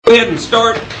Go ahead and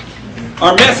start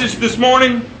our message this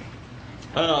morning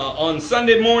on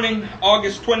Sunday morning,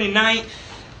 August 29th,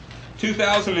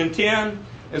 2010.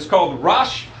 It's called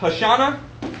Rosh Hashanah,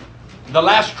 the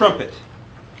Last Trumpet.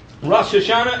 Rosh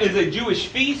Hashanah is a Jewish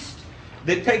feast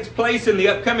that takes place in the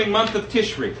upcoming month of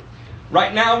Tishri.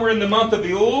 Right now we're in the month of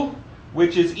Elul,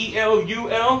 which is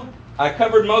E-L-U-L. I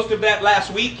covered most of that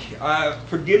last week.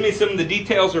 Forgive me, some of the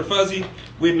details are fuzzy.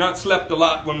 We had not slept a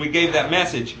lot when we gave that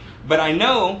message. But I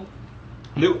know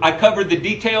that I covered the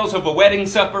details of a wedding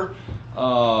supper.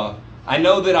 I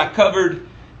know that I covered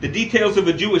the details of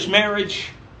a Jewish marriage.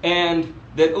 And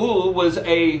that Elul was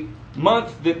a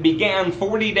month that began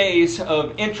 40 days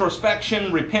of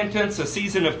introspection, repentance, a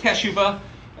season of teshuvah.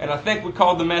 And I think we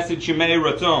called the message Yemei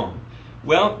Ratzon.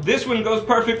 Well, this one goes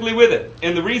perfectly with it.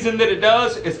 And the reason that it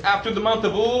does is after the month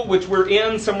of Elul, which we're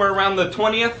in somewhere around the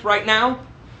 20th right now,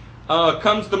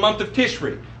 comes the month of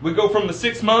Tishri. We go from the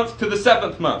 6th month to the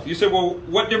 7th month. You say, well,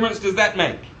 what difference does that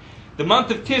make? The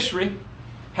month of Tishri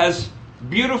has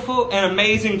beautiful and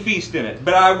amazing feast in it.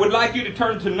 But I would like you to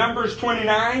turn to Numbers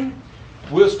 29.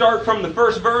 We'll start from the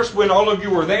first verse when all of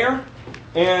you are there.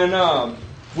 And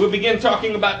we'll begin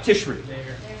talking about Tishri.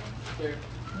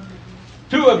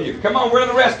 Two of you. Come on, where are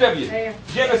the rest of you?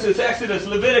 Genesis, Exodus,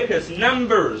 Leviticus,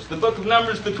 Numbers. The book of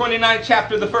Numbers, the 29th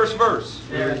chapter, the first verse.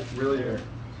 Really there.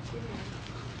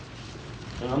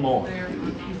 Come on.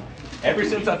 Ever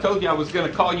since I told you I was going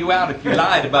to call you out if you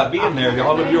lied about being there,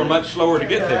 all of you are much slower to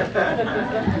get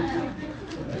there.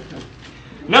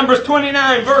 Numbers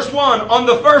 29, verse 1. On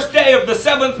the first day of the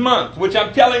 7th month, which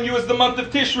I'm telling you is the month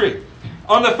of Tishri.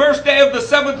 On the first day of the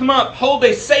 7th month, hold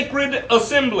a sacred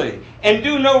assembly and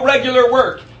do no regular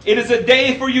work. It is a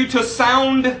day for you to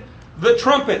sound the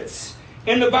trumpets.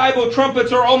 In the Bible,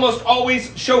 trumpets are almost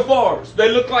always shofars. They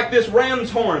look like this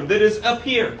ram's horn that is up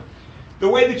here. The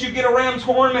way that you get a ram's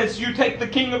horn is you take the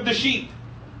king of the sheep.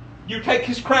 You take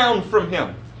his crown from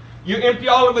him. You empty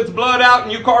all of its blood out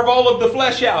and you carve all of the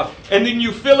flesh out. And then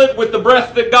you fill it with the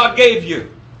breath that God gave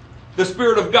you. The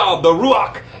Spirit of God, the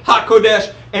Ruach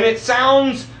HaKodesh. And it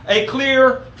sounds a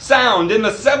clear sound. In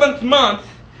the 7th month,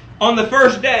 on the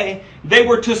first day, they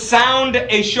were to sound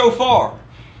a shofar.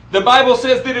 The Bible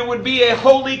says that it would be a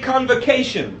holy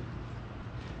convocation.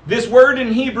 This word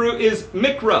in Hebrew is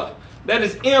mikra. That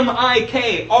is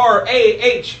M-I-K-R-A-H,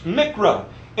 mikra.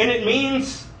 And it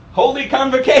means holy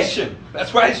convocation.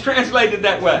 That's why it's translated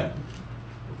that way.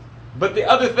 But the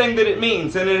other thing that it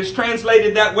means, and it is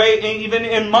translated that way even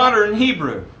in modern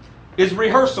Hebrew, is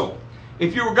rehearsal.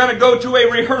 If you were going to go to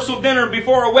a rehearsal dinner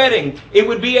before a wedding, it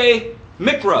would be a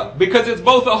mikra, because it's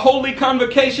both a holy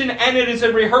convocation and it is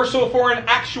a rehearsal for an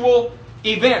actual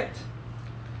event.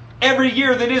 Every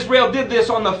year that Israel did this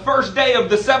on the first day of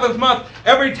the 7th month,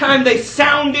 every time they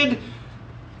sounded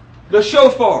the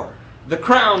shofar, the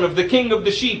crown of the king of the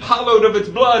sheep, hallowed of its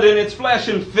blood and its flesh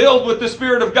and filled with the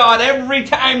Spirit of God, every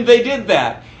time they did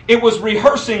that, it was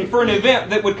rehearsing for an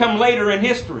event that would come later in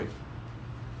history.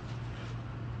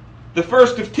 The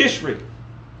first of Tishri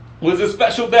was a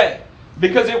special day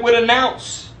because it would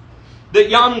announce that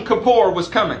Yom Kippur was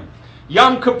coming.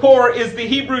 Yom Kippur is the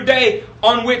Hebrew day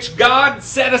on which God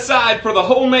set aside for the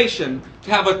whole nation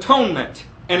to have atonement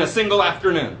in a single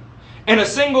afternoon. In a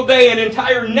single day, an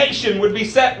entire nation would be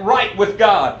set right with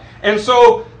God. And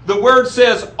so the word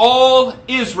says all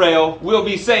Israel will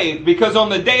be saved, because on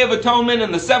the Day of Atonement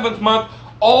in the 7th month,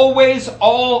 always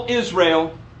all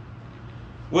Israel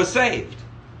was saved.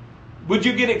 Would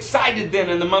you get excited then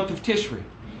in the month of Tishri?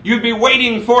 You'd be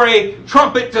waiting for a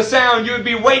trumpet to sound. You'd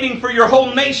be waiting for your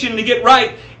whole nation to get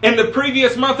right. In the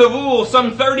previous month of Elul,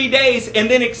 some 30 days, and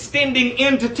then extending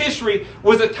into Tishri,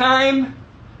 was a time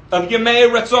of Yemei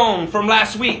Ratzon from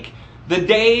last week. The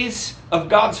days of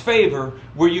God's favor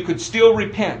where you could still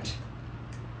repent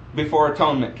before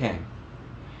atonement came.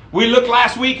 We looked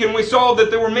last week and we saw that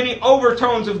there were many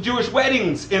overtones of Jewish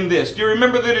weddings in this. Do you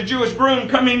remember that a Jewish groom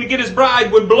coming to get his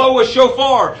bride would blow a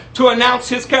shofar to announce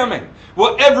his coming?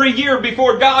 Well, every year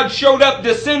before God showed up,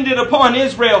 descended upon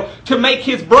Israel to make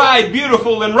his bride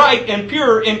beautiful and right and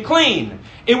pure and clean,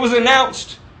 it was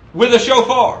announced with a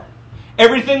shofar.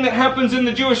 Everything that happens in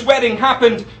the Jewish wedding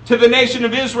happened to the nation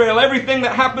of Israel. Everything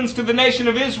that happens to the nation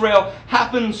of Israel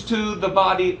happens to the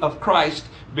body of Christ,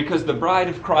 because the bride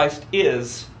of Christ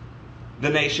is the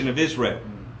nation of Israel.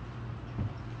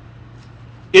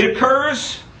 It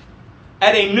occurs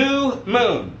at a new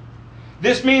moon.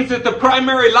 This means that the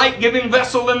primary light-giving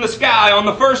vessel in the sky on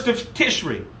the first of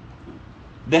Tishri,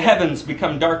 the heavens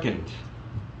become darkened.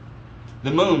 The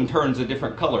moon turns a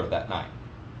different color that night.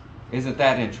 Isn't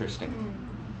that interesting?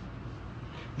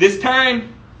 This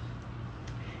time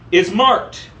is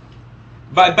marked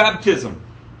by baptism.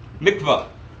 mikvah.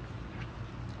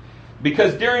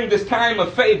 Because during this time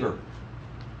of favor,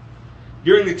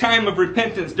 during the time of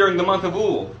repentance, during the month of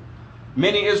Ul,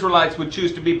 many Israelites would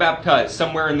choose to be baptized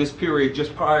somewhere in this period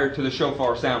just prior to the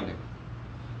shofar sounding.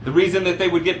 The reason that they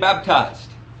would get baptized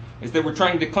is they were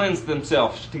trying to cleanse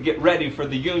themselves to get ready for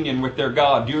the union with their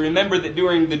God. Do you remember that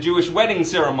during the Jewish wedding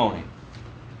ceremony,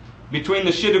 between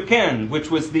the Shidduchin, which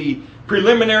was the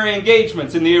preliminary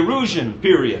engagements, in the erusion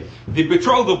period, the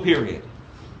betrothal period,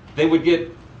 they would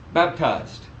get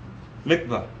baptized,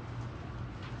 mikvah.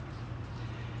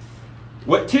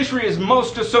 What Tishri is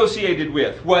most associated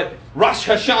with, what Rosh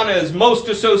Hashanah is most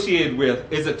associated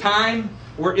with, is a time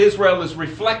where Israel is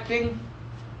reflecting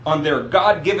on their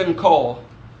God-given call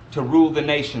to rule the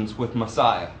nations with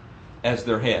Messiah as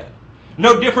their head.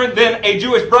 No different than a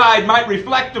Jewish bride might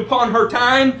reflect upon her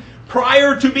time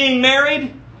prior to being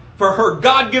married for her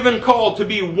God-given call to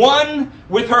be one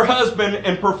with her husband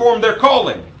and perform their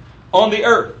calling on the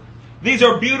earth. These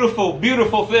are beautiful,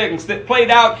 beautiful things that played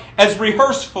out as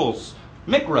rehearsals,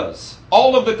 mikras,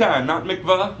 all of the time, not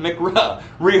mikvah, mikra.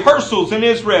 Rehearsals in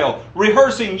Israel,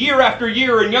 rehearsing year after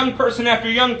year in young person after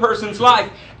young person's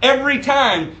life. Every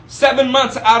time, 7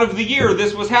 months out of the year,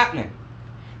 this was happening.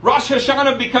 Rosh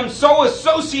Hashanah becomes so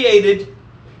associated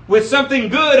with something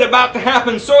good about to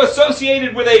happen, so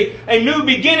associated with a new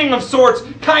beginning of sorts,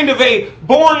 kind of a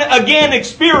born-again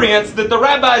experience, that the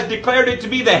rabbis declared it to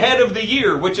be the head of the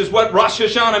year, which is what Rosh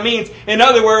Hashanah means. In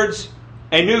other words,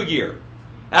 a new year.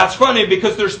 That's funny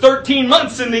because there's 13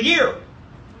 months in the year.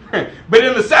 But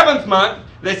in the 7th month,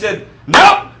 they said,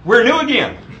 nope, we're new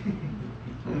again.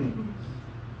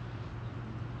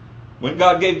 When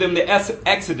God gave them the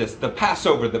Exodus, the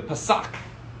Passover, the Pesach,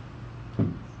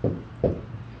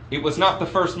 it was not the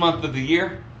first month of the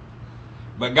year,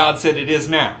 but God said it is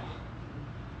now.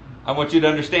 I want you to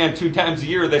understand, 2 times a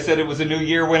year they said it was a new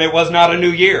year when it was not a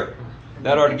new year.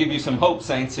 That ought to give you some hope,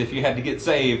 saints, if you had to get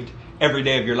saved every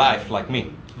day of your life like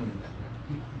me.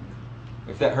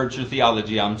 If that hurts your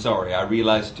theology, I'm sorry. I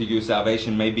realize to you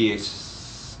salvation may be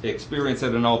experience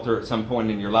at an altar at some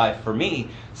point in your life. For me,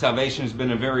 salvation has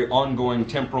been a very ongoing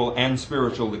temporal and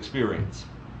spiritual experience.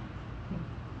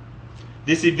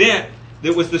 This event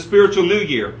that was the spiritual New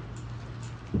Year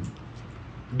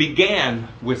began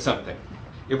with something.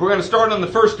 If we're going to start on the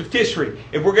 1st of Tishri,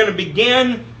 if we're going to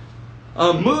begin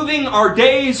moving our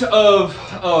days of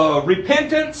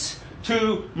repentance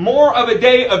to more of a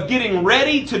day of getting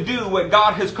ready to do what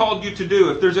God has called you to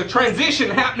do. If there's a transition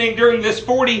happening during this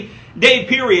 40-day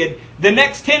period, the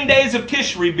next 10 days of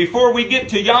Tishri before we get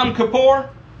to Yom Kippur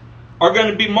are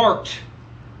going to be marked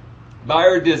by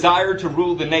our desire to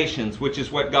rule the nations, which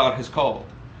is what God has called.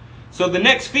 So the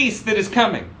next feast that is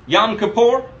coming, Yom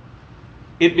Kippur,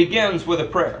 it begins with a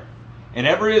prayer. And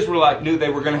every Israelite knew they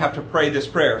were going to have to pray this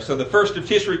prayer. So the 1st of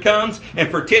Tishri comes, and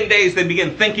for 10 days they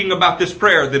begin thinking about this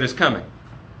prayer that is coming.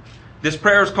 This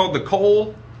prayer is called the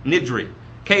Kol Nidri.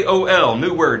 K-O-L,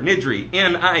 new word, Nidri,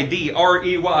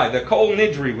 N-I-D-R-E-Y. The Kol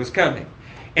Nidri was coming.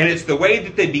 And it's the way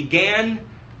that they began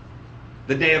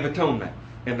the Day of Atonement.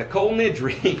 And the Kol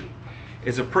Nidri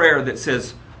is a prayer that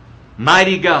says,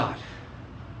 Mighty God,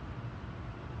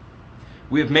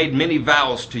 we have made many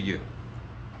vows to you,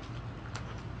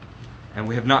 and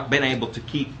we have not been able to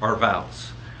keep our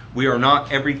vows. We are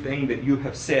not everything that you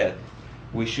have said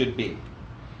we should be.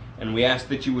 And we ask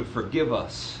that you would forgive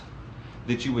us,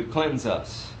 that you would cleanse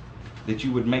us, that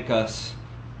you would make us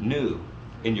new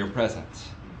in your presence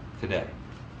today.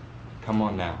 Come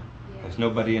on now. Has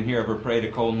nobody in here ever prayed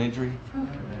a Kol Nidri?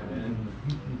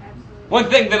 One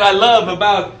thing that I love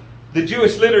about the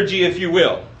Jewish liturgy, if you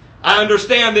will, I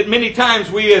understand that many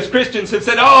times we as Christians have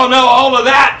said, oh no, all of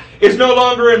that is no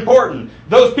longer important.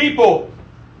 Those people,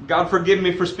 God forgive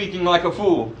me for speaking like a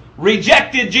fool,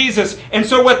 rejected Jesus, and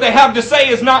so what they have to say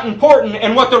is not important.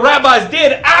 And what the rabbis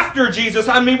did after Jesus,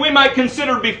 I mean, we might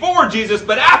consider before Jesus,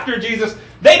 but after Jesus,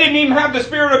 they didn't even have the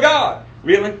Spirit of God.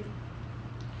 Really?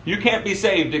 You can't be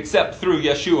saved except through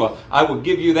Yeshua. I will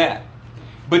give you that.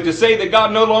 But to say that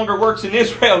God no longer works in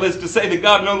Israel is to say that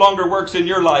God no longer works in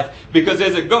your life. Because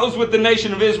as it goes with the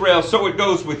nation of Israel, so it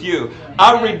goes with you.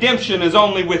 Our redemption is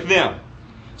only with them.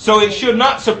 So it should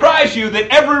not surprise you that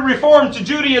every reform to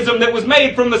Judaism that was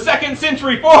made from the 2nd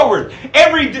century forward,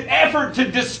 every effort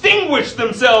to distinguish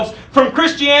themselves from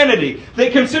Christianity, they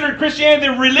considered Christianity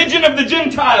the religion of the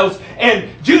Gentiles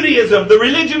and Judaism the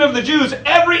religion of the Jews.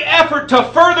 Every effort to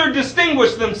further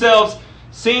distinguish themselves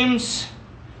seems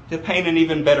to paint an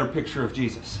even better picture of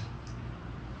Jesus.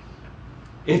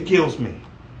 It kills me,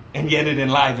 and yet it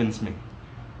enlivens me.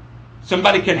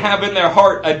 Somebody can have in their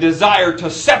heart a desire to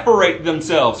separate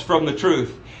themselves from the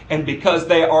truth, and because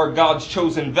they are God's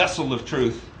chosen vessel of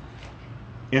truth,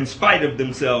 in spite of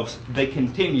themselves, they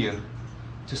continue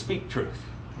to speak truth.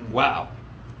 Wow.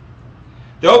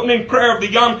 The opening prayer of the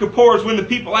Yom Kippur is when the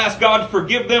people ask God to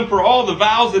forgive them for all the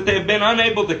vows that they have been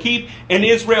unable to keep. And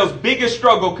Israel's biggest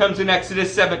struggle comes in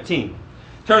Exodus 17.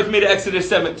 Turn with me to Exodus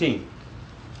 17.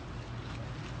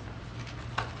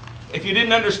 If you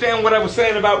didn't understand what I was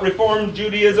saying about Reformed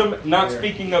Judaism, not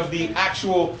speaking of the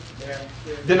actual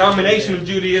denomination of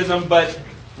Judaism, but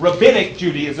Rabbinic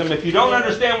Judaism, if you don't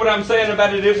understand what I'm saying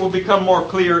about it, it will become more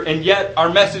clear. And yet, our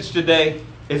message today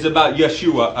is about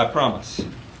Yeshua, I promise.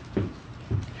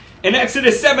 In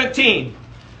Exodus 17,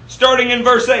 starting in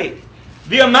verse 8,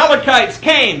 the Amalekites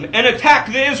came and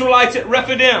attacked the Israelites at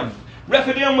Rephidim.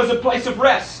 Rephidim was a place of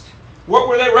rest. What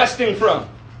were they resting from?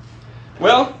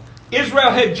 Well, Israel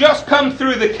had just come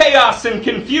through the chaos and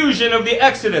confusion of the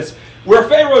Exodus, where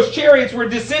Pharaoh's chariots were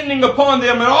descending upon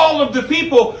them and all of the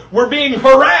people were being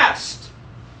harassed.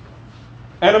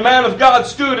 And a man of God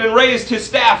stood and raised his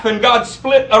staff, and God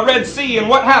split a Red Sea. And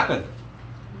what happened?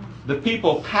 The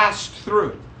people passed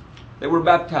through. They were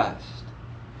baptized.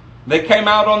 They came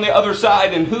out on the other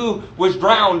side, and who was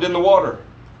drowned in the water?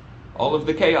 All of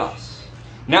the chaos.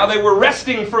 Now they were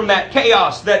resting from that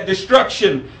chaos, that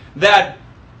destruction, that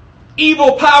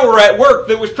evil power at work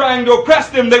that was trying to oppress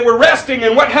them. They were resting,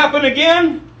 and what happened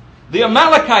again? The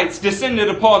Amalekites descended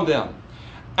upon them.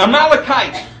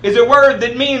 Amalekite is a word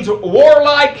that means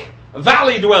warlike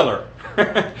valley dweller.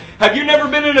 Have you never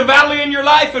been in a valley in your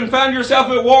life and found yourself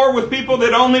at war with people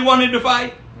that only wanted to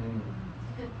fight?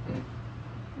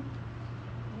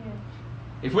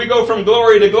 If we go from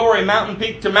glory to glory, mountain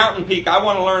peak to mountain peak, I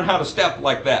want to learn how to step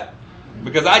like that,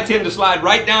 because I tend to slide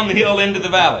right down the hill into the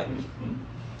valley.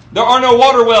 There are no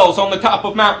water wells on the top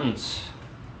of mountains.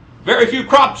 Very few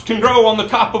crops can grow on the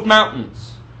top of mountains.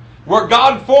 Where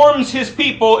God forms His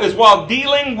people is while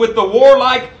dealing with the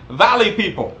warlike valley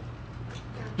people.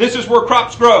 This is where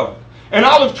crops grow. An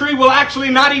olive tree will actually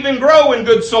not even grow in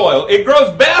good soil. It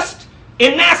grows best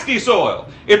in nasty soil.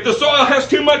 If the soil has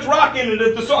too much rock in it,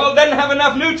 if the soil doesn't have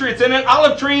enough nutrients in it,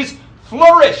 olive trees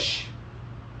flourish.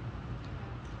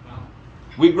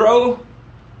 We grow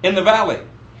in the valley.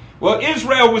 Well,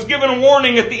 Israel was given a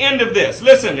warning at the end of this.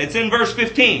 Listen, it's in verse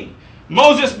 15.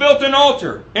 Moses built an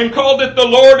altar and called it "The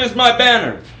Lord is my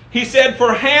banner." He said,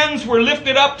 "For hands were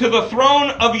lifted up to the throne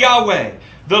of Yahweh.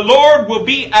 The Lord will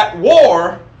be at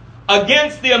war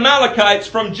against the Amalekites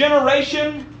from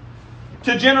generation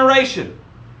to generation."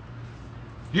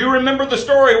 Do you remember the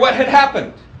story? What had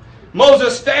happened?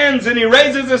 Moses stands and he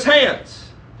raises his hands.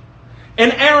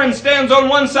 And Aaron stands on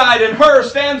one side and Hur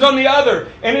stands on the other.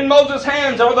 And in Moses'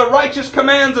 hands are the righteous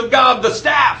commands of God, the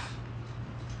staff.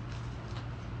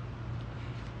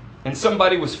 And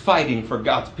somebody was fighting for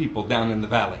God's people down in the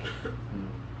valley.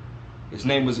 His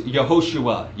name was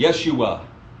Yehoshua, Yeshua,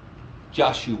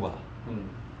 Joshua.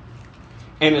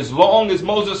 And as long as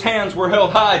Moses' hands were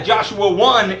held high, Joshua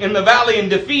won in the valley and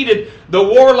defeated the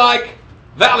warlike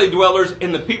valley dwellers,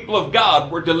 and the people of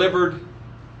God were delivered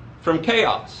from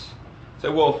chaos. Say,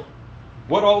 well,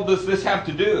 what all does this have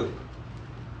to do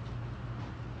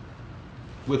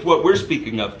with what we're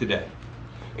speaking of today?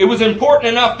 It was important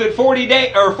enough that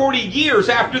 40 years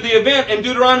after the event in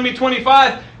Deuteronomy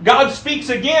 25, God speaks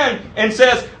again and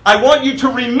says, I want you to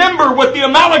remember what the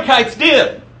Amalekites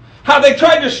did. How they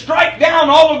tried to strike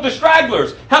down all of the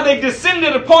stragglers. How they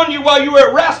descended upon you while you were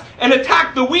at rest and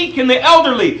attacked the weak and the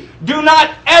elderly. Do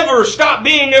not ever stop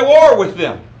being at war with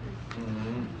them.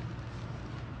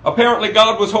 Apparently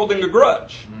God was holding a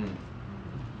grudge.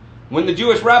 When the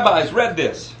Jewish rabbis read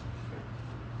this,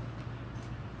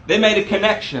 they made a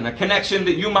connection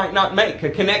that you might not make, a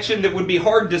connection that would be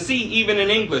hard to see even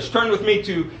in English. Turn with me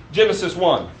to Genesis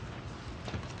 1.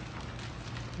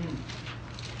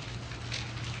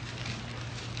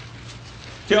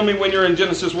 Tell me when you're in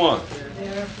Genesis 1.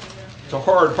 It's a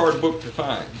hard book to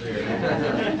find.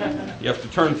 You have to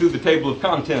turn through the table of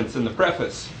contents and the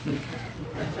preface.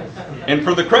 And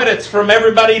for the credits from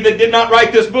everybody that did not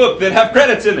write this book that have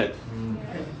credits in it.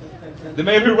 The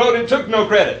man who wrote it took no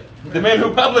credit. The man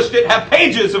who published it have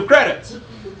pages of credits.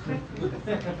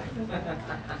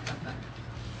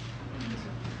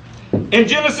 In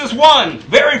Genesis 1,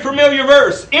 very familiar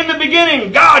verse. In the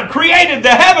beginning, God created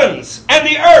the heavens and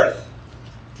the earth.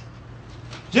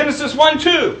 Genesis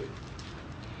 1:2.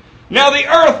 Now the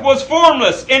earth was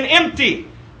formless and empty.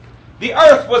 The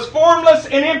earth was formless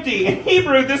and empty. In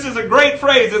Hebrew, this is a great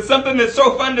phrase. It's something that's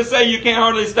so fun to say you can't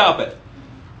hardly stop it.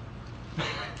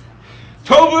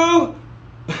 Tohu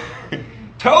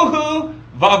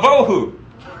vavohu.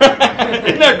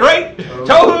 Isn't that great?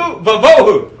 Tohu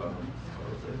vavohu.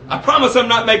 I promise I'm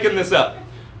not making this up.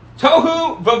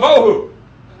 Tohu vavohu.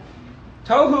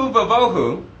 Tohu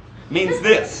vavohu means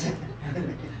this.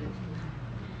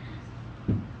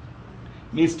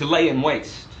 Means to lay in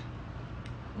waste.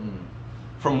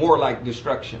 From warlike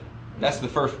destruction. That's the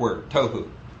first word, tohu.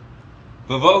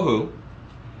 Vavohu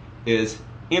is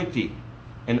empty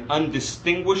and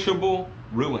undistinguishable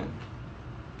ruin.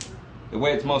 The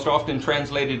way it's most often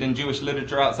translated in Jewish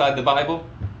literature outside the Bible,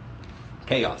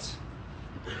 chaos.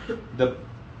 The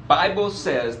Bible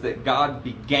says that God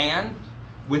began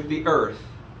with the earth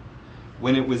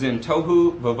when it was in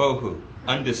tohu vavohu,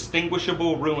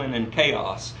 undistinguishable ruin and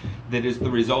chaos that is the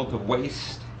result of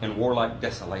waste and warlike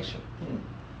desolation.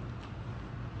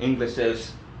 English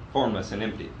says formless and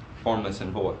empty, formless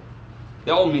and void.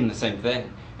 They all mean the same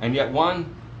thing, and yet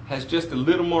one has just a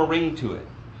little more ring to it.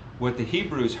 What the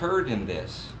Hebrews heard in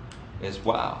this is,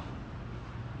 wow,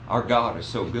 our God is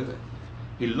so good.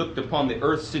 He looked upon the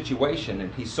earth situation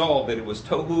and he saw that it was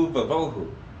tohu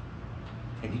vavohu.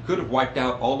 And he could have wiped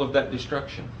out all of that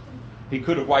destruction. He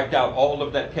could have wiped out all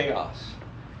of that chaos.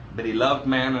 But he loved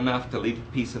man enough to leave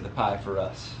a piece of the pie for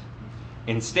us.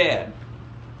 Instead,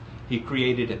 he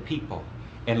created a people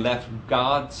and left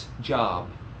God's job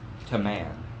to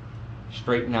man.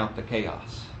 Straighten out the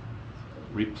chaos.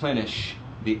 Replenish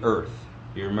the earth.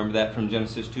 You remember that from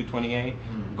Genesis 2:28?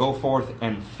 Go forth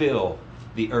and fill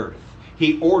the earth.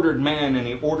 He ordered man and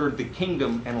he ordered the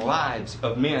kingdom and lives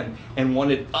of men and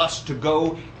wanted us to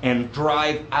go and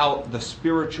drive out the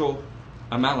spiritual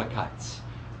Amalekites,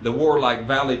 the warlike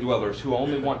valley dwellers who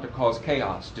only want to cause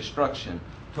chaos, destruction,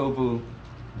 tohu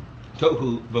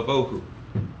vavohu.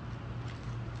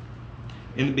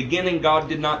 In the beginning, God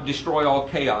did not destroy all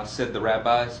chaos, said the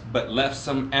rabbis, but left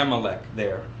some Amalek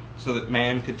there so that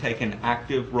man could take an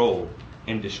active role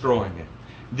in destroying it.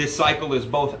 This cycle is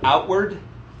both outward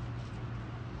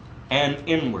and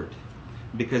inward,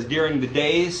 because during the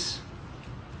days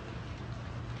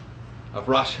of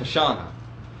Rosh Hashanah,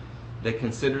 they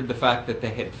considered the fact that they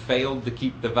had failed to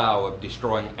keep the vow of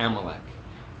destroying Amalek,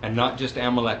 and not just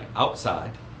Amalek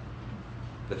outside,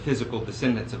 the physical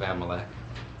descendants of Amalek,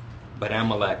 but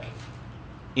Amalek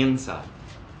inside.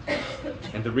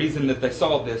 And the reason that they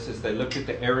saw this is they looked at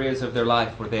the areas of their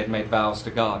life where they had made vows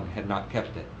to God and had not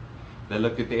kept it. They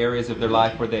looked at the areas of their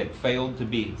life where they had failed to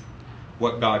be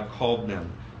what God called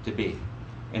them to be.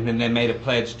 And then they made a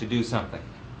pledge to do something.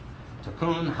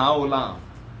 Tikkun ha'olam.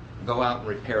 Go out and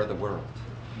repair the world.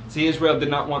 See, Israel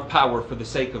did not want power for the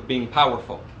sake of being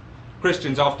powerful.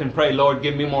 Christians often pray, Lord,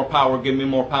 give me more power, give me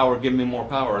more power, give me more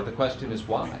power. The question is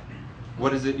why?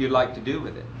 What is it you'd like to do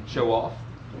with it? Show off?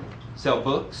 Sell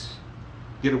books?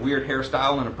 Get a weird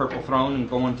hairstyle and a purple throne and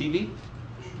go on TV?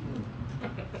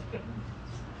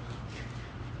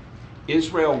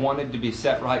 Israel wanted to be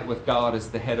set right with God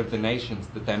as the head of the nations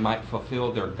that they might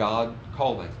fulfill their God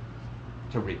calling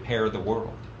to repair the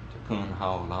world. Tikkun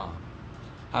ha'olam.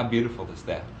 How beautiful is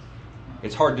that?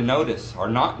 It's hard to notice or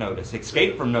not notice,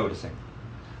 escape from noticing,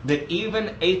 that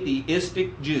even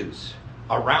atheistic Jews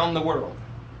around the world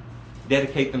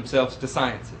dedicate themselves to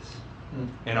sciences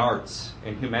and arts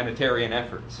and humanitarian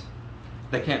efforts.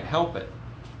 They can't help it.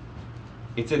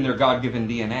 It's in their God-given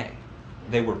DNA.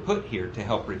 They were put here to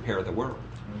help repair the world.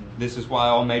 This is why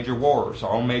all major wars,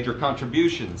 all major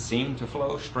contributions seem to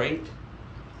flow straight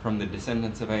from the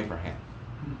descendants of Abraham.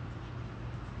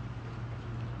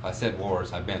 If I said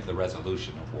wars, I meant the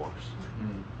resolution of wars.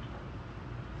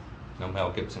 No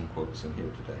Mel Gibson quotes in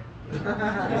here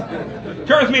today.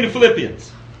 Turn with me to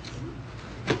Philippians.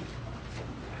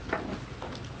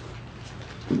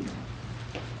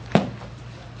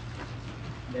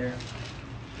 There.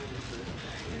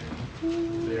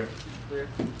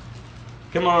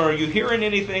 Come on, are you hearing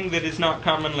anything that is not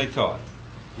commonly taught?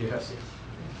 Yes.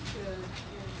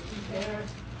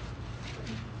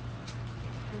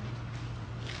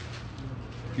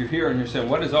 If you're here and you're saying,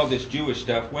 what is all this Jewish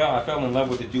stuff? Well, I fell in love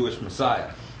with the Jewish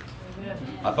Messiah.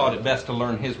 I thought it best to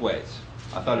learn his ways.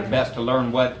 I thought it best to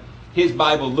learn what his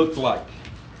Bible looked like,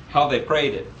 how they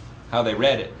prayed it, how they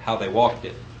read it, how they walked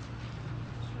it.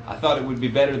 I thought it would be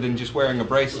better than just wearing a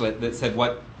bracelet that said,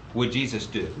 what would Jesus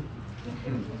do?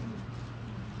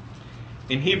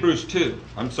 In Philippians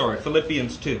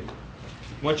 2,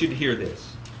 I want you to hear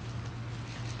this.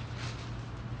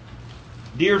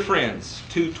 Dear friends,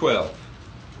 2:12,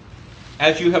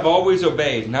 as you have always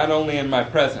obeyed, not only in my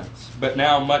presence, but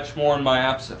now much more in my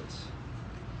absence,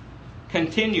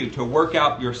 continue to work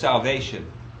out your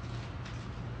salvation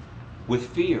with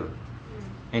fear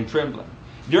and trembling.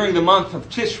 During the month of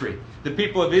Tishri, the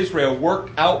people of Israel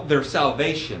worked out their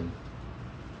salvation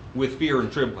with fear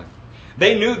and trembling.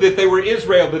 They knew that they were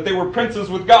Israel, that they were princes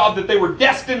with God, that they were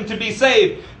destined to be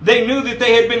saved. They knew that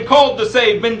they had been called to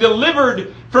save, been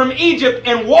delivered from Egypt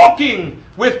and walking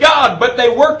with God, but they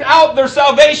worked out their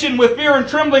salvation with fear and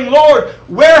trembling. Lord,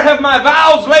 where have my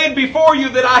vows laid before you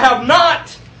that I have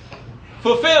not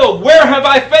fulfilled? Where have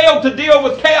I failed to deal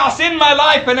with chaos in my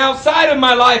life and outside of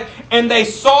my life? And they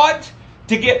sought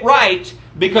to get right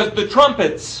because the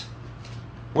trumpets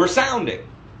were sounding.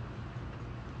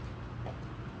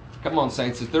 Come on,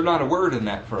 saints, is there not a word in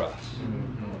that for us?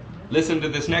 Listen to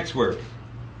this next word.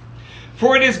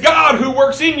 For it is God who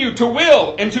works in you to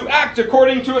will and to act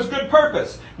according to His good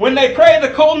purpose. When they pray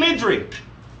the Kol Nidri,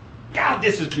 God,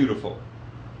 this is beautiful.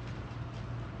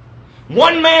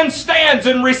 One man stands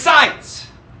and recites,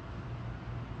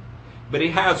 but he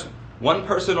has one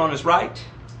person on his right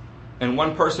and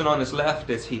one person on his left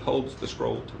as he holds the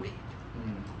scroll to read.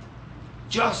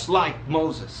 Just like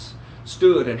Moses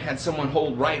stood and had someone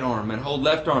hold right arm and hold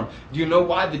left arm. Do you know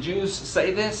why the Jews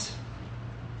say this?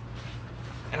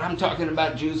 And I'm talking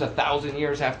about Jews 1,000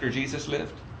 years after Jesus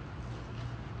lived.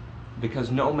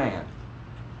 Because no man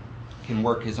can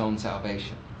work his own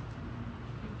salvation.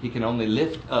 He can only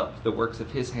lift up the works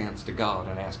of his hands to God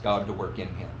and ask God to work in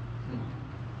him.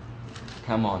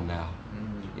 Come on now.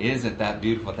 Isn't that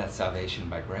beautiful? That's salvation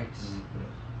by grace.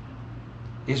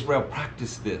 Israel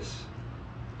practiced this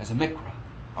as a mikra,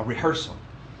 a rehearsal,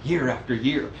 year after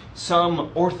year. Some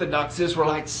Orthodox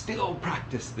Israelites still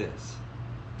practice this.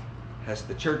 Has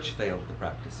the church failed to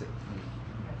practice it?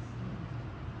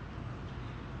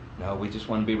 No, we just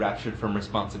want to be raptured from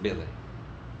responsibility.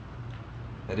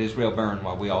 Let Israel burn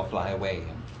while we all fly away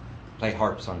and play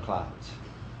harps on clouds.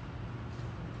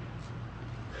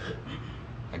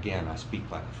 Again, I speak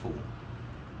like a fool.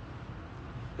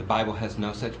 The Bible has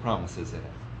no such promises in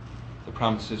it. The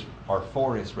promises are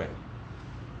for Israel.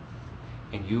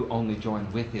 And you only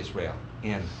join with Israel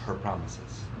in her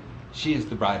promises. She is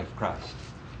the bride of Christ.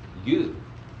 You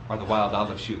are the wild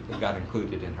olive shoot that got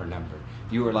included in her number.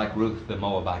 You are like Ruth the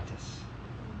Moabitess.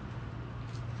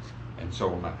 And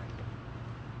so am I.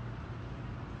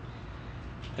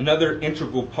 Another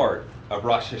integral part of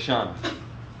Rosh Hashanah,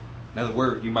 another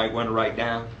word you might want to write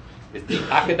down, is the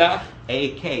Akedah,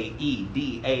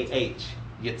 A-K-E-D-A-H,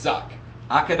 Yitzhak.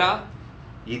 Akedah,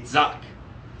 Yitzhak.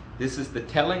 This is the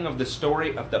telling of the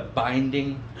story of the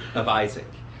binding of Isaac.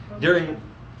 During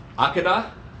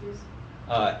Akedah,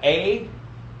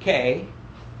 A-K-E-D-A-H.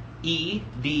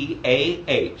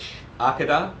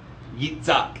 Akedah,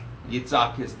 Yitzhak.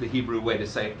 Yitzhak is the Hebrew way to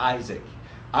say Isaac.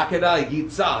 Akedah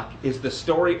Yitzhak is the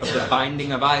story of the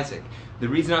binding of Isaac. The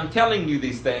reason I'm telling you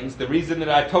these things, the reason that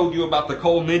I told you about the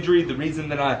Kol Nidri, the reason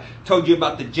that I told you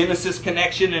about the Genesis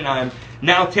connection, and I'm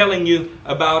now telling you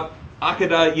about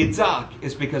Akedah Yitzhak,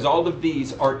 is because all of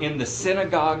these are in the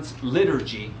synagogue's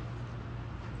liturgy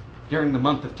during the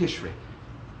month of Tishri.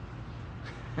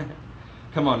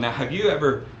 Come on now, have you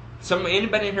ever,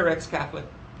 anybody in here ex-Catholic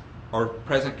or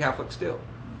present Catholic still?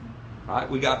 All right,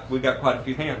 we got quite a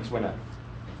few hands went up.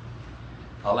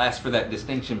 I'll ask for that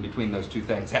distinction between those two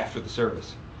things after the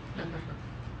service.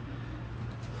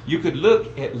 You could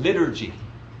look at liturgy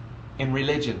and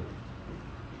religion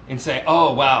and say,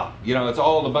 oh, wow, it's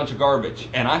all a bunch of garbage.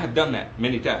 And I have done that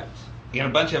many times. A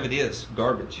bunch of it is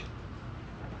garbage.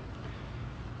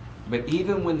 But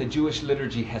even when the Jewish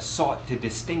liturgy has sought to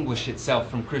distinguish itself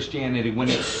from Christianity, when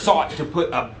it sought to put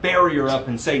a barrier up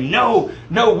and say, no,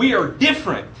 we are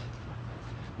different,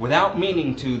 without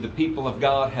meaning to, the people of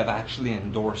God have actually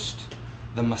endorsed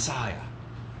the Messiah.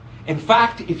 In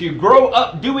fact, if you grow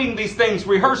up doing these things,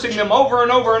 rehearsing them over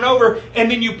and over and over, and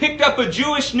then you picked up a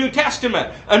Jewish New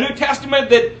Testament, a New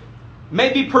Testament that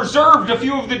maybe preserved a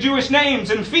few of the Jewish names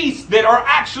and feasts that are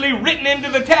actually written into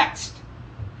the text,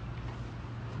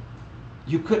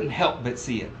 you couldn't help but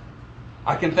see it.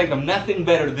 I can think of nothing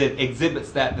better that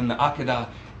exhibits that than the Akedah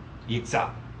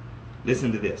Yitzhak.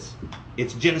 Listen to this.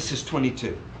 It's Genesis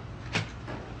 22.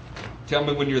 Tell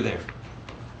me when you're there.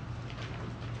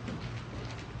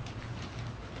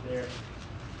 There.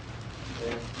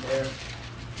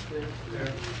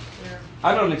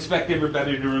 I don't expect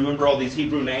everybody to remember all these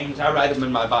Hebrew names. I write them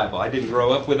in my Bible. I didn't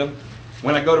grow up with them.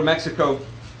 When I go to Mexico,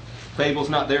 Fable's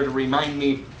not there to remind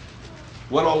me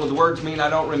what all of the words mean. I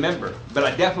don't remember. But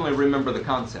I definitely remember the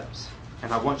concepts.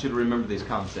 And I want you to remember these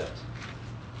concepts.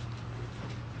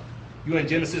 You in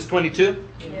Genesis 22?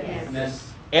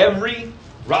 Yes. Every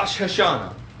Rosh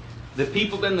Hashanah, the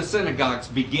people in the synagogues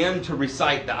begin to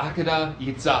recite the Akedah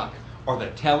Yitzhak, or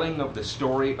the telling of the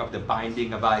story of the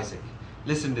binding of Isaac.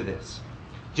 Listen to this.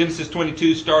 Genesis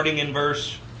 22, starting in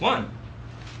verse 1.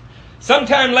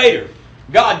 Sometime later,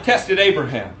 God tested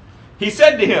Abraham. He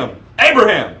said to him,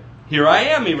 Abraham, here I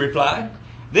am, he replied.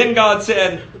 Then God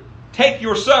said, take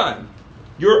your son,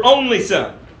 your only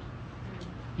son,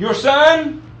 Your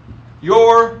son,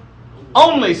 your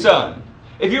only son.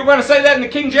 If you were going to say that in the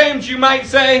King James, you might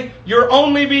say your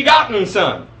only begotten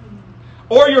son.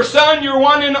 Or your son, your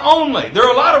one and only. There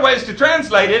are a lot of ways to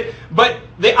translate it, but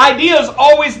the idea is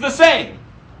always the same.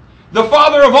 The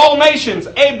father of all nations,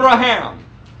 Abraham,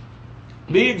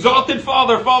 the exalted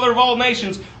father, father of all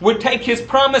nations, would take his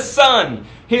promised son,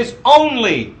 his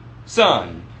only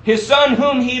son, his son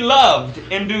whom he loved,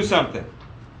 and do something.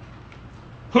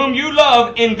 Whom you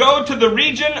love, and go to the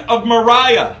region of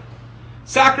Moriah.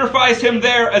 Sacrifice him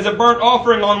there as a burnt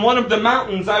offering on one of the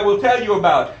mountains I will tell you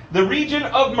about. The region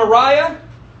of Moriah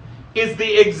is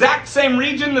the exact same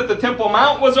region that the Temple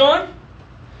Mount was on.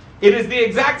 It is the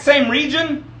exact same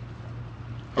region,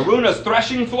 Araunah's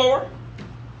threshing floor.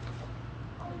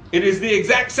 It is the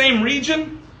exact same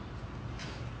region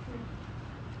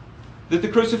that the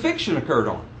crucifixion occurred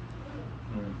on.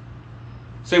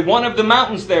 Say one of the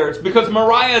mountains there. It's because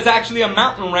Moriah is actually a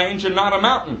mountain range and not a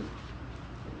mountain.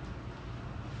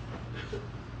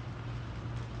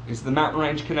 It's the mountain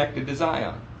range connected to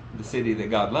Zion, the city that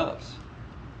God loves.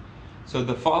 So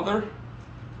the father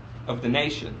of the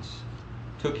nations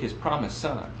took his promised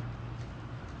son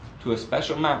to a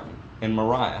special mountain in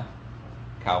Moriah,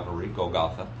 Calvary,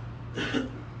 Golgotha,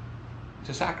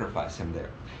 to sacrifice him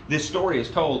there. This story is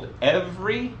told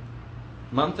every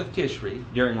month of Tishri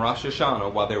during Rosh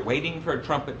Hashanah while they're waiting for a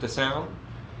trumpet to sound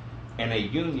and a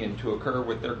union to occur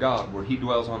with their God where he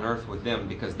dwells on earth with them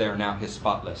because they're now his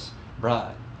spotless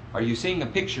bride. Are you seeing a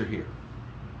picture here?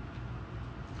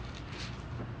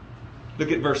 Look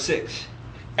at verse 6.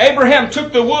 Abraham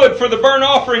took the wood for the burnt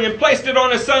offering and placed it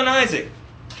on his son Isaac.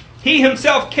 He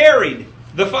himself carried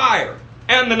the fire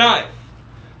and the knife.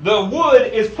 The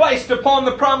wood is placed upon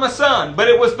the promised son, but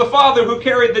it was the father who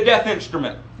carried the death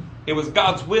instrument. It was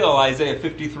God's will, Isaiah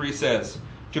 53 says,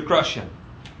 to crush him.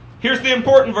 Here's the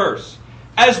important verse.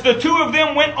 As the two of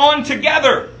them went on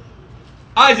together,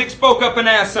 Isaac spoke up and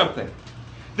asked something.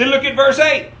 Then look at verse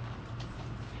 8.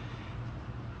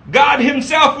 God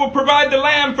himself will provide the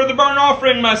lamb for the burnt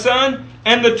offering, my son.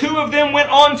 And the two of them went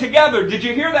on together. Did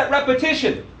you hear that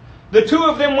repetition? The two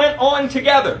of them went on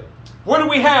together. What do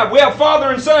we have? We have father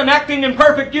and son acting in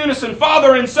perfect unison.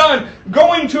 Father and son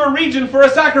going to a region for a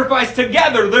sacrifice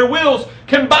together. Their wills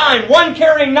combined. One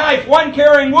carrying knife, one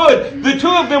carrying wood. The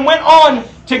two of them went on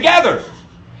together.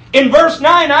 In verse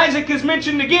 9, Isaac is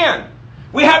mentioned again.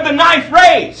 We have the knife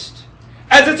raised.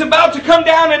 As it's about to come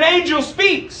down, an angel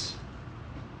speaks.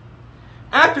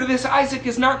 After this, Isaac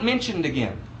is not mentioned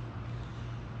again.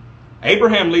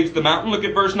 Abraham leaves the mountain. Look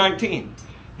at verse 19.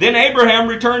 Then Abraham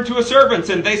returned to his servants,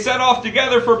 and they set off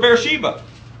together for Beersheba.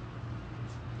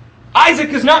 Isaac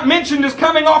is not mentioned as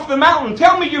coming off the mountain.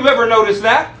 Tell me you've ever noticed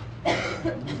that.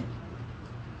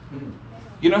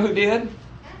 You know who did?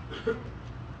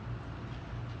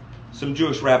 Some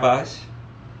Jewish rabbis.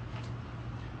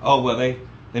 Oh, well,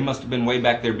 they must have been way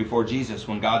back there before Jesus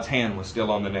when God's hand was still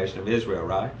on the nation of Israel,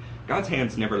 right? God's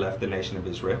hand's never left the nation of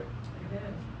Israel.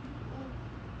 Amen.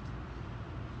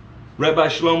 Rabbi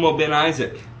Shlomo ben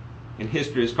Isaac, in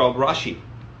history, is called Rashi.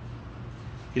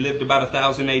 He lived about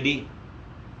 1000 AD.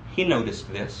 He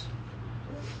noticed this.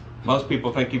 Most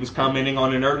people think he was commenting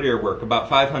on an earlier work about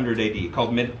 500 AD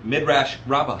called Midrash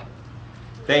Rabbah.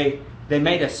 They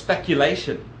made a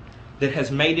speculation that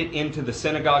has made it into the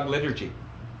synagogue liturgy.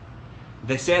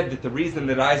 They said that the reason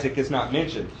that Isaac is not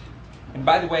mentioned, and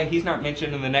by the way, he's not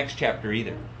mentioned in the next chapter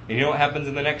either. And you know what happens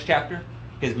in the next chapter?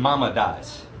 His mama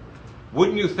dies.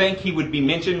 Wouldn't you think he would be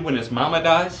mentioned when his mama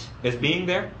dies as being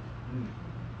there?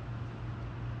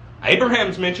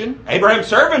 Abraham's mentioned. Abraham's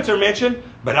servants are mentioned,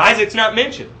 but Isaac's not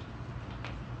mentioned.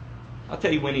 I'll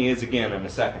tell you when he is again in a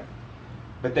second.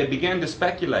 But they began to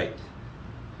speculate.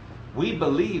 We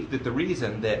believe that the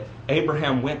reason that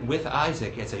Abraham went with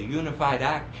Isaac as a unified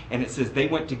act, and it says they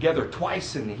went together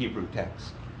twice in the Hebrew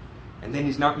text, and then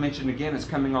he's not mentioned again as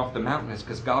coming off the mountain, is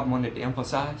because God wanted to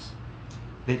emphasize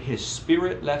that his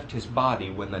spirit left his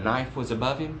body when the knife was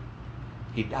above him.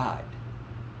 He died.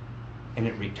 And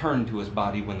it returned to his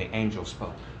body when the angel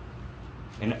spoke.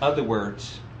 In other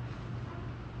words,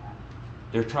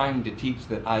 they're trying to teach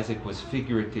that Isaac was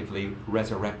figuratively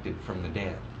resurrected from the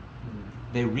dead.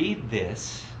 They read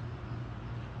this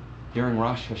during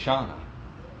Rosh Hashanah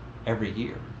every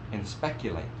year and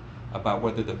speculate about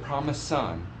whether the promised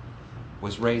son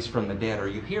was raised from the dead. Are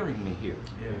you hearing me here?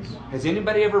 Yes. Has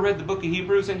anybody ever read the book of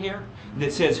Hebrews in here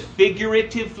that says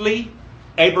figuratively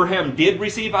Abraham did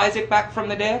receive Isaac back from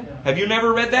the dead? Yeah. Have you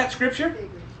never read that scripture?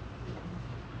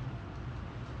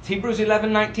 It's Hebrews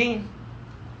 11:19.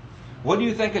 What do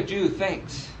you think a Jew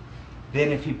thinks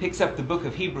then if he picks up the book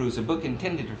of Hebrews, a book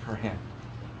intended for him?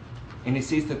 And he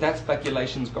sees that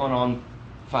speculation's gone on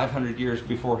 500 years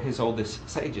before his oldest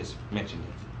sages mentioned it.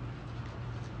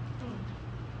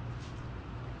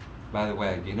 By the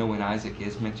way, do you know when Isaac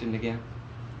is mentioned again?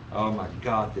 Oh my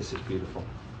God, this is beautiful.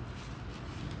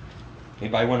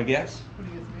 Anybody want to guess?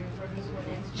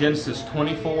 Genesis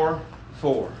 24:4.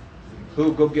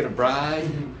 Who go get a bride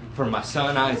for my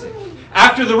son Isaac?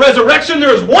 After the resurrection,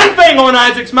 there is one thing on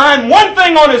Isaac's mind, one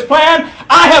thing on his plan.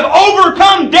 I have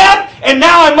overcome death, and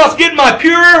now I must get my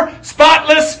pure,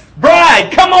 spotless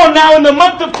bride. Come on now, in the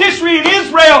month of Tishri in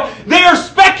Israel, they are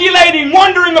speculating,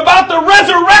 wondering about the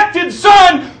resurrected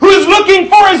son who is looking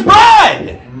for his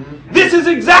bride. This is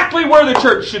exactly where the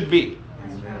church should be.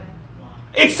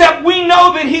 Except we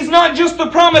know that He's not just the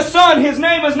promised Son. His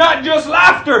name is not just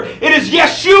laughter. It is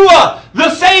Yeshua,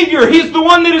 the Savior. He's the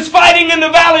one that is fighting in the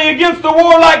valley against the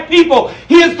warlike people.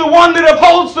 He is the one that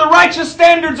upholds the righteous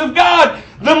standards of God.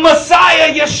 The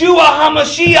Messiah, Yeshua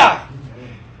HaMashiach.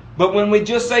 But when we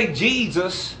just say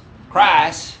Jesus,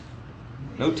 Christ,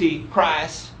 no T,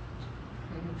 Christ,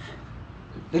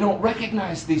 they don't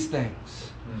recognize these things.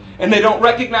 And they don't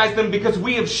recognize them because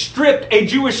we have stripped a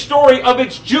Jewish story of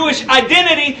its Jewish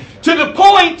identity to the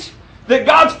point that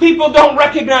God's people don't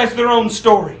recognize their own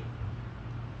story.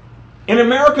 In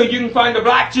America, you can find a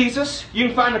black Jesus. You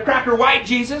can find a cracker white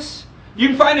Jesus. You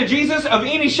can find a Jesus of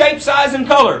any shape, size, and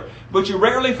color. But you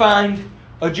rarely find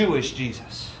a Jewish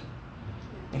Jesus.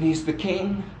 And He's the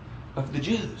King of the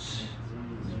Jews.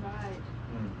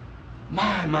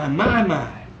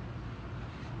 My.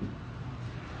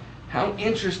 How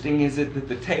interesting is it that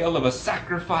the tale of a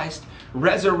sacrificed,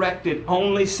 resurrected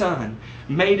only son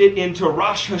made it into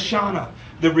Rosh Hashanah,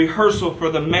 the rehearsal for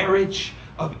the marriage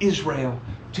of Israel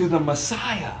to the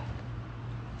Messiah.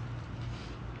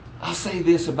 I'll say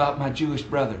this about my Jewish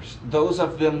brothers. Those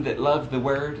of them that love the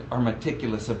Word are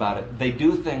meticulous about it. They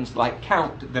do things like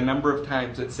count the number of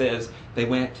times it says they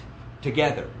went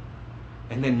together.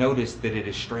 And then notice that it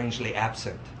is strangely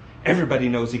absent. Everybody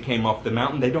knows He came off the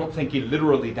mountain. They don't think He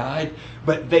literally died,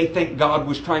 but they think God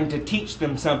was trying to teach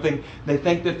them something. They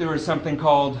think that there is something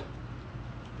called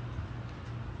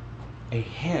a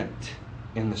hint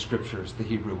in the Scriptures, the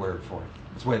Hebrew word for it.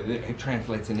 That's what it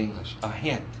translates in English, a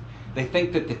hint. They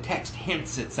think that the text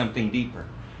hints at something deeper.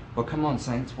 Well, come on,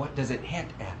 saints, what does it hint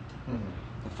at?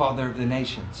 The Father of the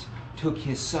nations took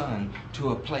His Son to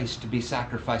a place to be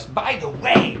sacrificed. By the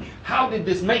way, how did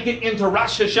this make it into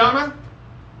Rosh Hashanah?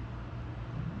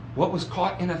 What was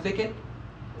caught in a thicket?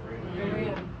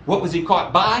 What was He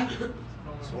caught by?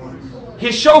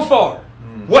 His shofar.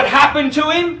 What happened to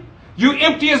Him? You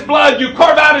empty His blood, you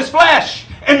carve out His flesh,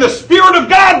 and the Spirit of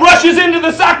God rushes into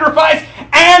the sacrifice,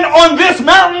 and on this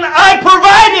mountain I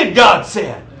provided, God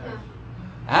said.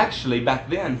 Actually, back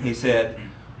then He said,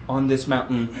 on this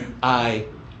mountain I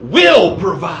will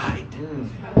provide.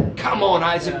 Come on,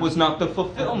 Isaac was not the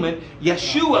fulfillment.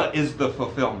 Yeshua is the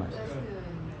fulfillment.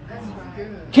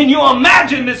 Can you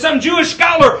imagine that some Jewish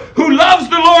scholar who loves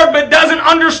the Lord but doesn't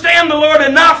understand the Lord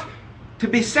enough to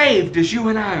be saved as you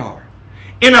and I are,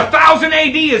 in 1000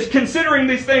 AD is considering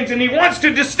these things, and he wants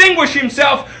to distinguish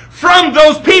himself from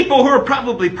those people who are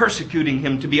probably persecuting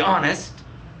him, to be honest,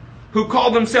 who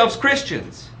call themselves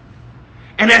Christians.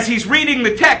 And as he's reading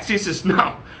the text, he says,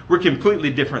 no, we're completely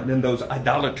different than those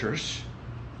idolaters.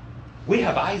 We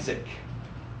have Isaac.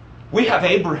 We have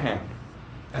Abraham.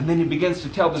 And then he begins to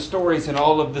tell the stories, and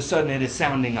all of a sudden it is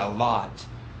sounding a lot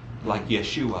like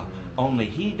Yeshua. Only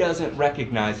he doesn't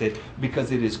recognize it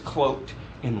because it is cloaked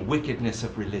in wickedness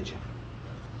of religion.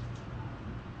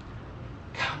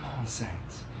 Come on,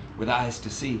 saints, with eyes to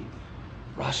see.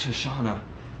 Rosh Hashanah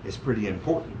is pretty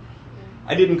important.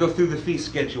 I didn't go through the feast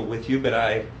schedule with you, but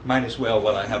I might as well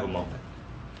while I have a moment.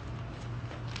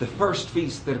 The first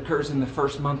feast that occurs in the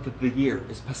first month of the year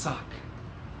is Pesach.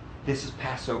 This is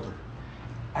Passover.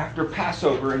 After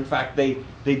Passover, in fact, they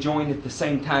join at the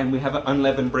same time. We have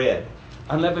unleavened bread.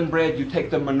 Unleavened bread, you take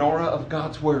the menorah of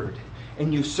God's Word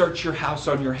and you search your house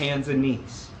on your hands and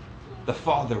knees. The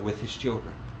father with his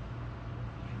children.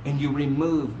 And you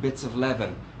remove bits of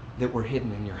leaven that were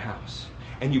hidden in your house.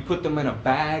 And you put them in a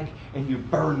bag and you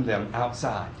burn them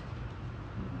outside.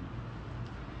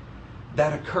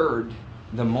 That occurred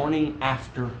the morning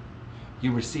after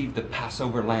you received the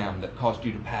Passover lamb that caused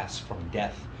you to pass from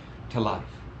death to life.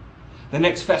 The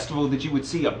next festival that you would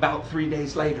see about 3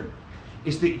 days later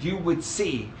is that you would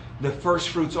see the first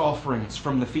fruits offerings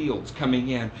from the fields coming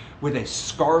in with a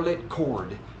scarlet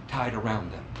cord tied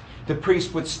around them. The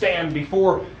priest would stand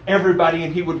before everybody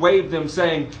and he would wave them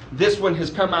saying, this one has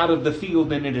come out of the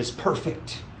field and it is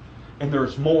perfect. And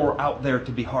there's more out there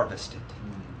to be harvested.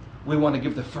 We want to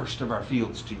give the first of our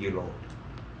fields to you, Lord.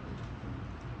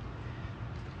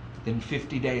 Then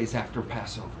 50 days after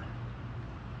Passover,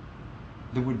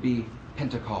 there would be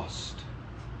Pentecost,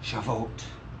 Shavuot.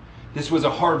 This was a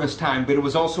harvest time, but it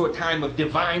was also a time of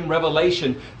divine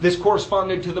revelation. This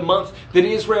corresponded to the month that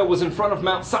Israel was in front of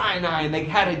Mount Sinai and they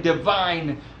had a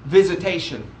divine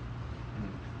visitation.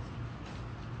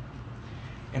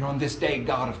 And on this day,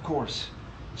 God, of course,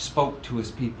 spoke to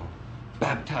His people,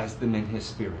 baptized them in His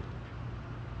Spirit,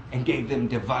 and gave them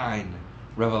divine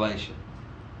revelation.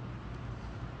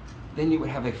 Then you would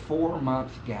have a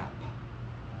 4-month gap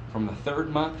from the 3rd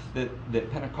month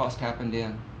that Pentecost happened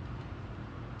in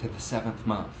to the 7th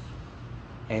month.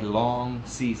 A long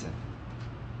season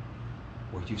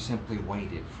where you simply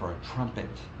waited for a trumpet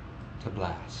to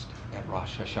blast at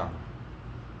Rosh Hashanah.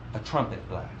 A trumpet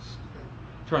blast.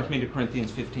 Turn with me to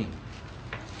Corinthians 15.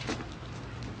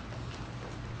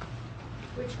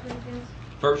 Which Corinthians?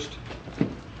 1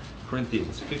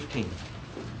 Corinthians 15.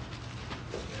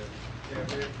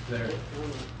 There.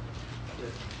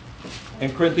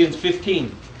 In Corinthians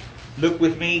 15, look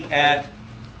with me at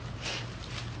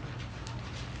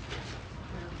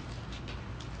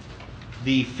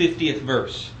the 50th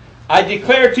verse. I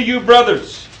declare to you,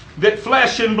 brothers, that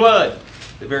flesh and blood,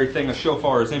 the very thing a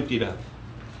shofar is emptied of,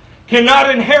 cannot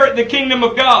inherit the kingdom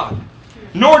of God,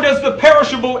 nor does the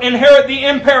perishable inherit the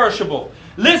imperishable.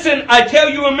 Listen, I tell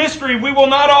you a mystery. We will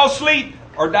not all sleep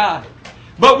or die,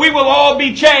 but we will all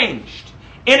be changed.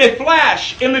 In a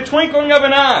flash, in the twinkling of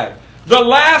an eye, the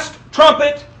last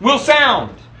trumpet will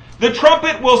sound. The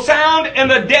trumpet will sound and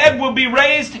the dead will be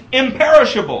raised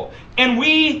imperishable. And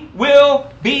we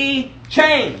will be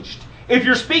changed. If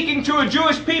you're speaking to a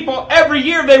Jewish people, every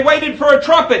year they waited for a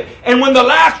trumpet. And when the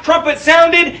last trumpet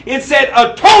sounded, it said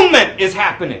atonement is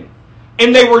happening.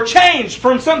 And they were changed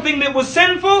from something that was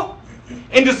sinful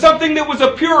into something that was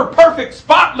a pure, perfect,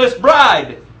 spotless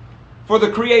bride for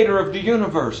the Creator of the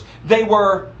universe. They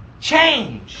were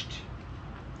changed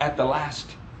at the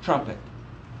last trumpet.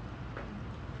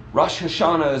 Rosh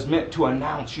Hashanah is meant to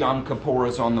announce Yom Kippur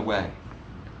is on the way.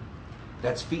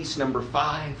 That's feast number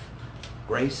 5,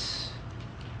 grace,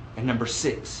 and number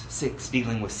 6,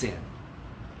 dealing with sin.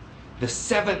 The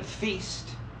 7th feast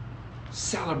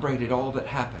celebrated all that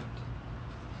happened.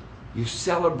 You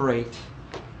celebrate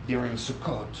during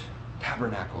Sukkot,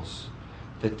 tabernacles,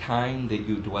 the time that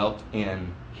you dwelt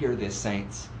in, hear this,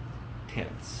 saints,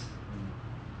 tents.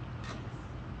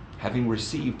 Having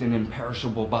received an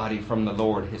imperishable body from the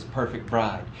Lord, His perfect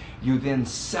bride, you then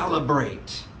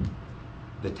celebrate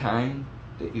the time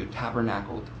that you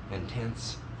tabernacled in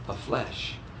tents of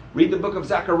flesh. Read the book of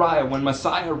Zechariah. When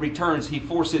Messiah returns, He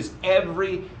forces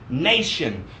every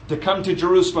nation to come to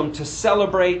Jerusalem to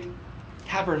celebrate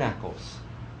tabernacles,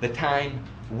 the time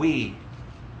we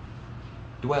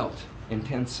dwelt in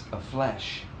tents of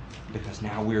flesh, because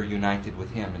now we are united with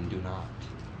Him and do not.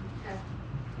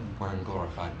 We're in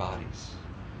glorified bodies.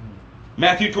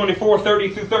 Matthew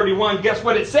 24:30 through 31, guess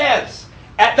what it says?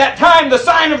 At that time, the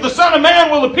sign of the Son of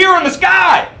Man will appear in the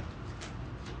sky.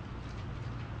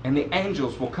 And the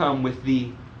angels will come with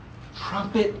the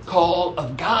trumpet call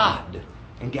of God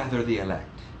and gather the elect.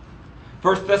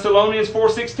 1 Thessalonians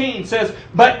 4:16 says,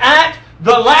 but at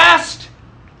the last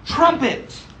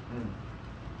trumpet,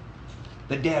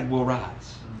 the dead will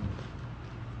rise.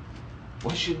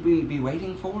 What should we be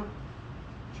waiting for?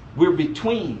 We're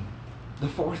between the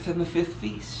 4th and the 5th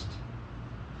feast.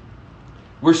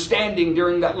 We're standing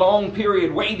during that long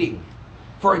period waiting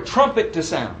for a trumpet to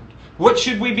sound. What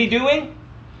should we be doing?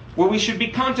 Well, we should be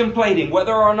contemplating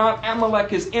whether or not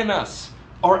Amalek is in us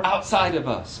or outside of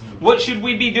us. What should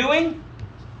we be doing?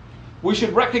 We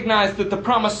should recognize that the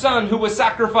promised Son who was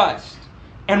sacrificed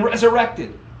and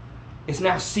resurrected is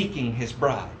now seeking His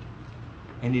bride.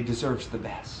 And He deserves the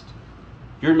best.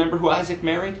 You remember who Isaac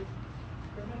married?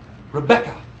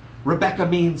 Rebecca. Rebecca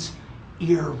means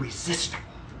irresistible.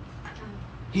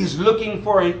 He is looking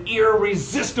for an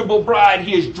irresistible bride.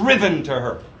 He is driven to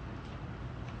her.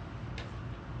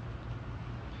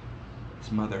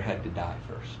 His mother had to die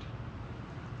first.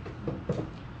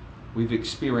 We've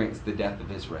experienced the death of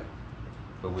Israel,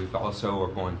 but we've also are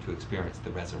going to experience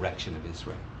the resurrection of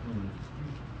Israel.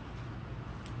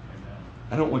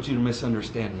 I don't want you to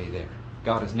misunderstand me there.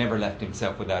 God has never left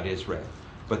Himself without Israel.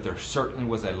 But there certainly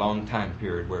was a long time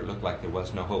period where it looked like there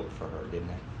was no hope for her,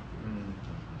 didn't it?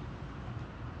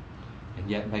 And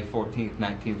yet May 14th,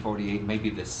 1948 may be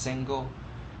the single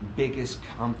biggest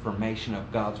confirmation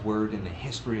of God's Word in the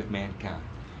history of mankind.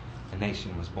 A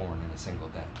nation was born in a single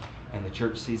day. And the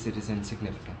church sees it as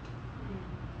insignificant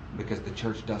because the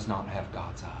church does not have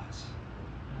God's eyes.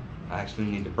 I actually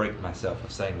need to break myself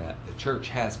of saying that. The church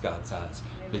has God's eyes.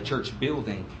 The church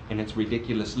building and its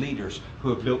ridiculous leaders who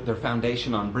have built their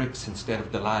foundation on bricks instead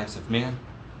of the lives of men,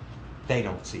 they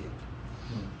don't see it.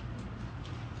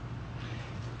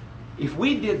 If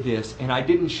we did this and I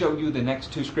didn't show you the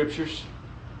next two scriptures,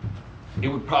 it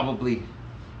would probably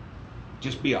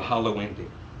just be a hollow ending.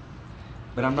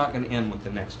 But I'm not going to end with the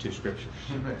next two scriptures.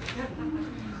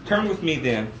 Turn with me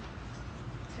then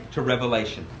to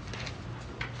Revelation.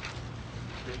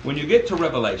 When you get to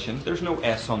Revelation, there's no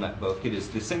S on that book. It is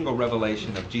the single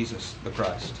revelation of Jesus the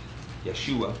Christ,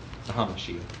 Yeshua, the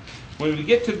Hamashiach. When we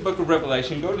get to the book of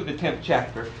Revelation, go to the 10th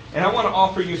chapter, and I want to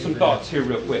offer you some thoughts here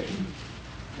real quick.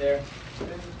 There.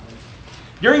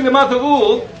 During the month of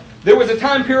Elul, there was a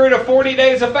time period of 40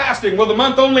 days of fasting. Well, the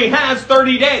month only has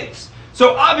 30 days.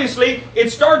 So obviously,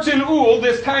 it starts in Elul,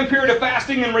 this time period of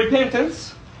fasting and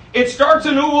repentance. It starts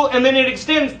in Elul and then it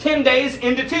extends 10 days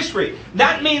into Tishri.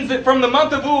 That means that from the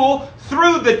month of Elul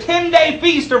through the 10-day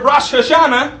feast of Rosh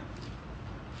Hashanah,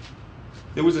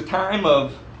 there was a time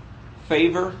of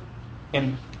favor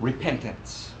and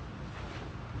repentance.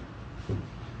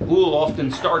 Elul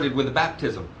often started with a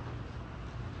baptism.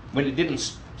 When it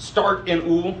didn't start in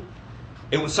Elul,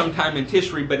 it was sometime in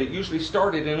Tishri, but it usually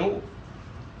started in Elul.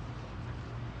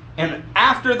 And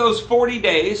after those 40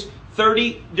 days,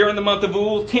 30 during the month of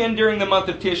Elul, 10 during the month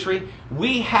of Tishri,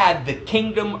 we had the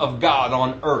kingdom of God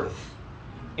on earth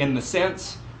in the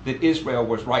sense that Israel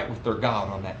was right with their God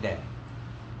on that day.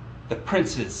 The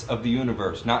princes of the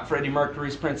universe, not Freddie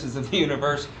Mercury's princes of the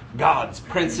universe, God's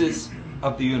princes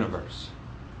of the universe.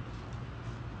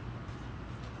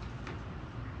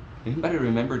 Anybody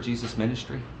remember Jesus'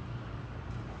 ministry?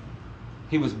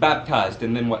 He was baptized,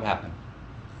 and then what happened?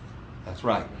 That's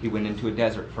right, he went into a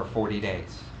desert for 40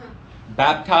 days.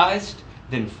 Baptized,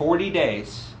 then 40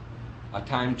 days, a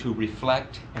time to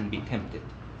reflect and be tempted.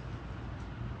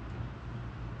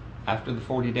 After the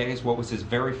 40 days, what was his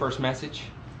very first message?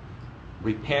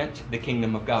 Repent, the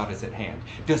kingdom of God is at hand.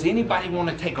 Does anybody want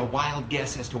to take a wild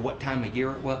guess as to what time of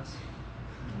year it was?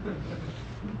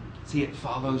 See, it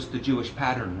follows the Jewish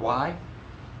pattern. Why?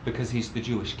 Because he's the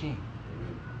Jewish king.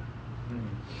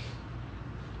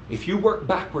 If you work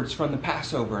backwards from the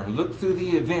Passover and look through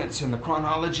the events and the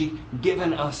chronology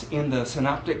given us in the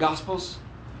Synoptic Gospels,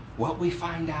 what we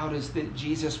find out is that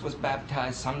Jesus was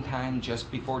baptized sometime just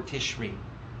before Tishri,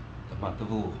 the month of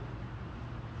Elul.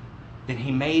 That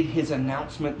he made his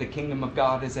announcement, the kingdom of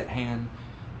God is at hand,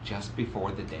 just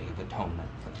before the Day of Atonement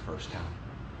for the first time.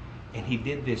 And he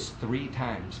did this 3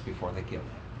 times before they killed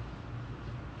him.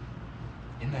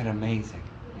 Isn't that amazing?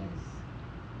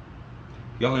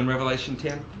 Y'all in Revelation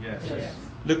 10? Yes. Yes.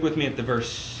 Look with me at the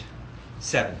verse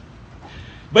 7.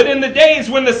 But in the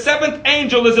days when the 7th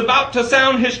angel is about to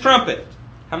sound his trumpet.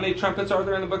 How many trumpets are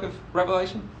there in the book of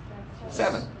Revelation?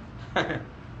 7.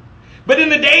 But in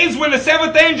the days when the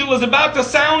 7th angel is about to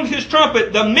sound his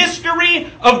trumpet, the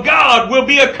mystery of God will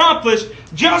be accomplished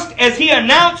just as he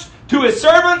announced to his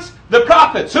servants, the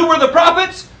prophets. Who were the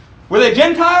prophets? Were they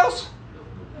Gentiles?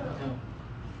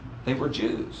 They were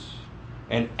Jews.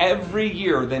 And every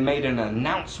year they made an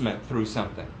announcement through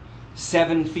something.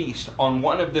 7 feasts. On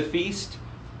one of the feasts,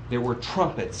 there were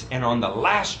trumpets. And on the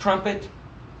last trumpet,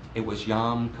 it was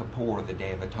Yom Kippur, the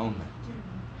Day of Atonement.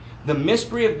 The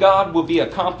mystery of God will be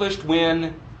accomplished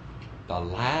when the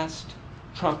last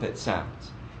trumpet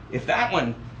sounds. If that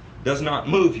one does not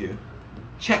move you,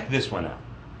 check this one out.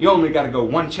 You only got to go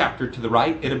 1 chapter to the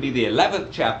right. It'll be the 11th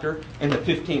chapter and the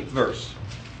 15th verse.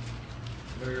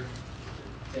 There.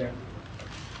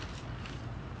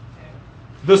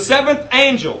 The 7th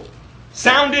angel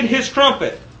sounded his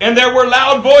trumpet, and there were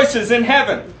loud voices in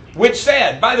heaven, which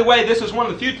said, by the way, this is one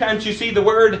of the few times you see the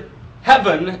word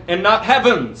heaven and not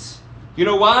heavens. You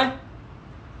know why?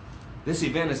 This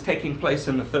event is taking place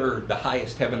in the 3rd, the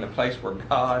highest heaven, the place where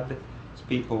God's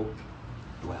people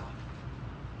dwell.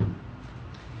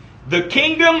 The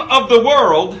kingdom of the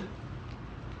world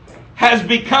has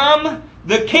become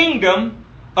the kingdom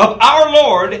of our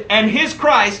Lord and His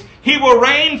Christ. He will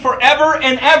reign forever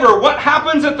and ever. What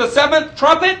happens at the 7th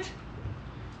trumpet?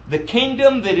 The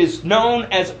kingdom that is known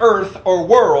as earth or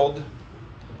world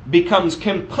becomes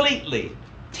completely,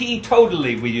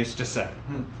 teetotally, we used to say,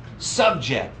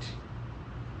 subject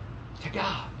to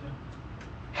God.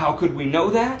 How could we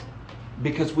know that?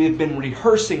 Because we have been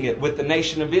rehearsing it with the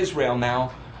nation of Israel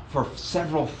now for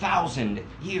several thousand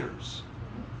years.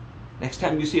 Next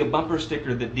time you see a bumper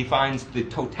sticker that defines the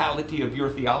totality of your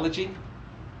theology,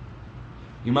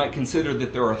 you might consider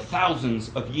that there are thousands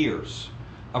of years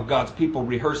of God's people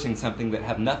rehearsing something that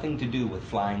have nothing to do with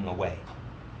flying away.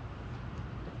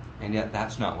 And yet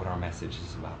that's not what our message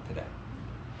is about today.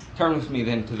 Turn with me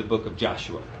then to the book of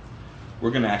Joshua.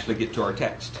 We're going to actually get to our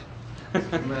text.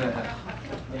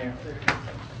 There.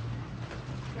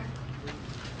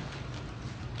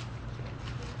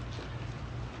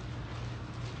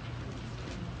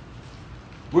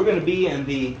 We're going to be in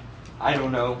the,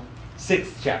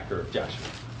 6th chapter of Joshua.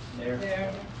 There.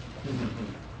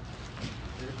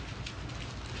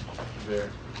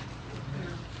 There.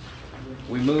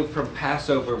 We move from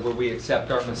Passover, where we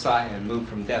accept our Messiah, and move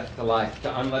from death to life,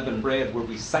 to unleavened bread, where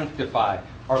we sanctify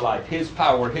our life. His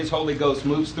power, His Holy Ghost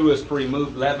moves through us to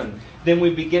remove leaven. Then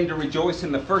we begin to rejoice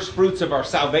in the first fruits of our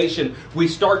salvation. We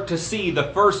start to see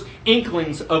the first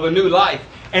inklings of a new life.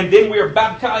 And then we are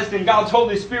baptized in God's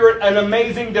Holy Spirit. An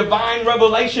amazing divine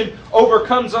revelation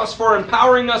overcomes us for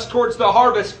empowering us towards the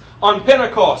harvest on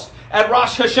Pentecost. At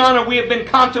Rosh Hashanah, we have been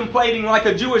contemplating like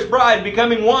a Jewish bride,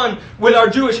 becoming one with our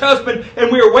Jewish husband, and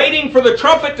we are waiting for the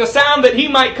trumpet to sound that He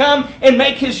might come and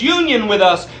make His union with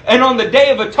us. And on the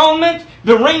Day of Atonement,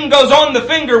 the ring goes on the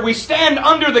finger. We stand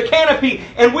under the canopy,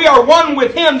 and we are one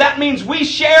with Him. That means we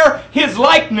share His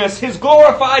likeness, His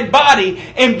glorified body.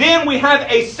 And then we have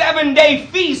a 7-day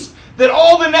feast that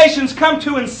all the nations come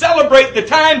to and celebrate the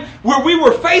time where we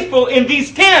were faithful in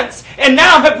these tents and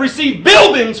now have received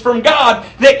buildings from God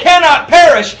that cannot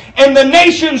perish, and the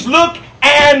nations look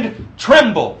and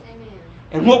tremble. Amen.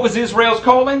 And what was Israel's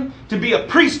calling? To be a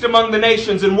priest among the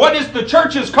nations. And what is the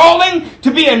church's calling? To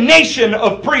be a nation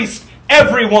of priests,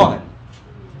 everyone.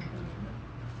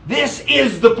 This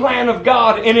is the plan of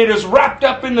God, and it is wrapped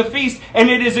up in the feast, and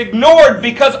it is ignored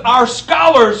because our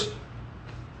scholars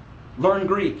learn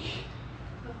Greek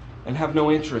and have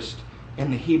no interest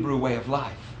in the Hebrew way of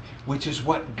life, which is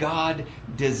what God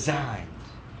designed.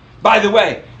 By the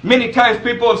way, many times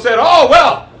people have said, oh,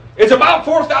 well, it's about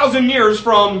 4,000 years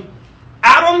from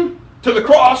Adam to the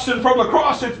cross, and from the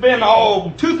cross it's been,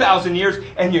 2,000 years,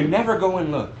 and you never go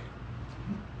and look.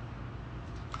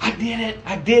 I did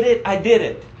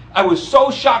it. I was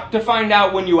so shocked to find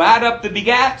out when you add up the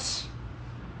begats,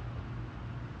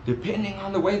 depending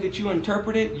on the way that you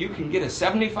interpret it, you can get a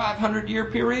 7,500-year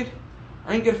period,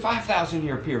 or you can get a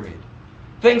 5,000-year period.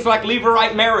 Things like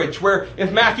Levirate marriage, where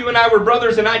if Matthew and I were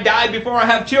brothers and I died before I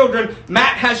have children,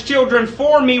 Matt has children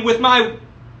for me with my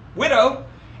widow,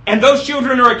 and those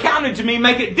children are accounted to me,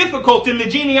 make it difficult in the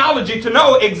genealogy to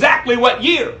know exactly what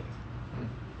year.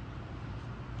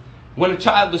 When a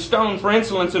child is stoned for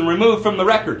insolence and removed from the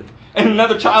record, and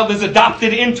another child is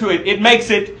adopted into it, it makes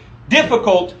it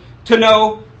difficult to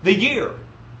know the year.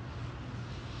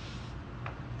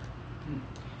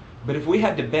 But if we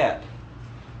had to bet,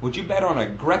 would you bet on a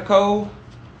Greco-Roman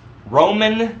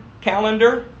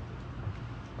calendar,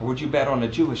 or would you bet on a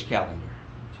Jewish calendar?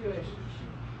 Jewish.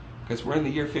 Because we're in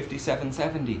the year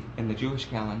 5770 in the Jewish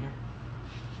calendar.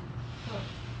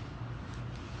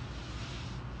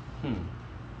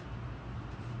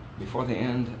 Before the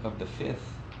end of the 5th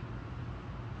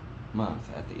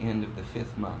month, at the end of the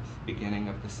 5th month, beginning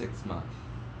of the 6th month,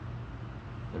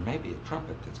 there may be a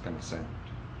trumpet that's going to sound.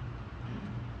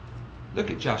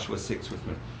 Look at Joshua 6 with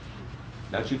me.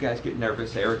 Don't you guys get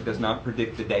nervous. Eric does not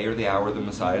predict the day or the hour the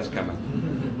Messiah is coming.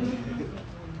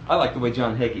 I like the way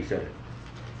John Hagee said it.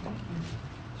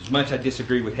 As much I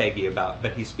disagree with Hagee about,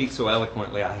 but he speaks so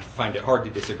eloquently, I find it hard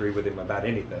to disagree with him about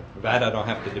anything. That I don't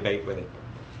have to debate with him.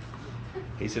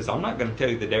 He says, I'm not going to tell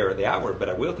you the day or the hour, but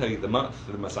I will tell you the month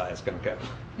the Messiah is going to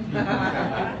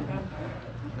come.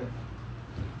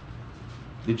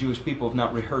 The Jewish people have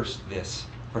not rehearsed this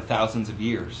for thousands of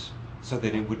years so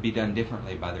that it would be done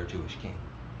differently by their Jewish king.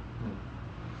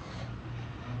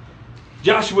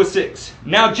 Joshua 6.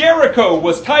 Now Jericho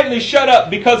was tightly shut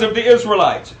up because of the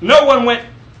Israelites. No one went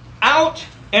out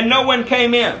and no one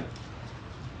came in.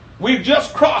 We've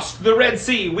just crossed the Red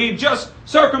Sea. We've just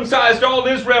circumcised all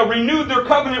Israel, renewed their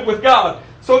covenant with God.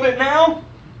 So that now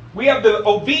we have the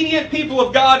obedient people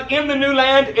of God in the new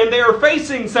land, and they are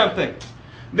facing something.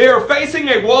 They are facing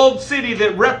a walled city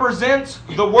that represents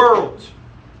the world.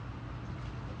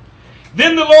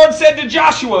 Then the Lord said to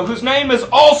Joshua, whose name is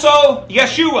also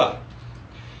Yeshua,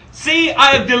 see,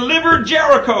 I have delivered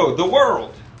Jericho, the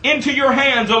world, into your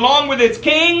hands, along with its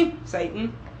king,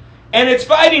 Satan, and its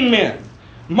fighting men.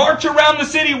 March around the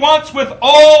city once with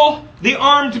all the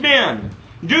armed men.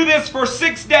 Do this for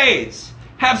 6 days.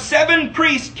 Have 7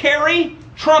 priests carry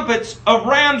trumpets of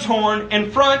ram's horn in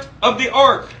front of the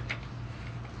ark.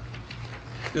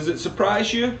 Does it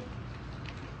surprise you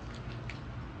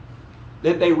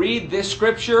that they read this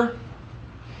scripture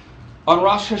on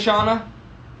Rosh Hashanah?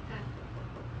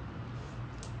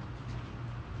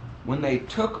 When they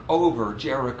took over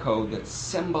Jericho that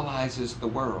symbolizes the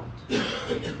world,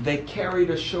 they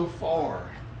carried a shofar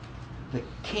the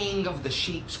king of the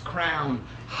sheep's crown,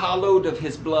 hallowed of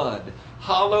his blood,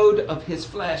 hallowed of his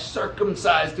flesh,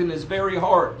 circumcised in his very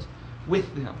heart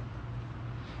with them.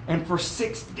 And for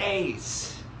 6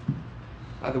 days,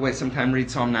 by the way, sometime read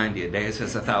Psalm 90. A day is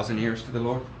as 1,000 years to the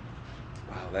Lord.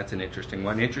 Wow, that's an interesting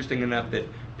one. Interesting enough that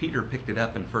Peter picked it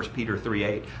up in 1 Peter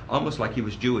 3:8, almost like he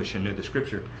was Jewish and knew the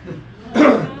scripture.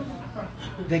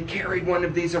 They carried one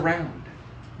of these around.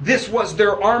 This was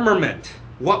their armament.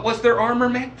 What was their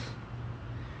armament?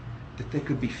 That they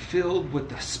could be filled with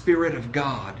the Spirit of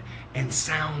God and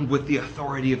sound with the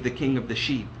authority of the King of the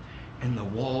sheep, and the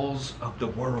walls of the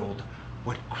world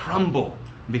would crumble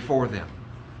before them.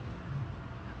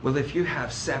 Well, if you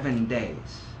have 7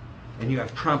 days and you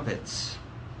have trumpets,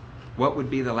 what would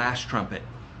be the last trumpet?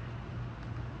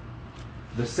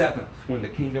 The 7th, when the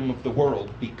kingdom of the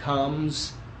world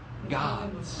becomes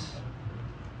God's.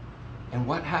 And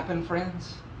what happened,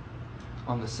 friends?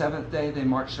 On the 7th day, they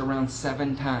marched around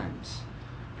 7 times,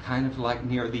 kind of like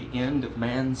near the end of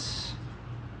man's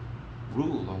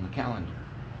rule on the calendar.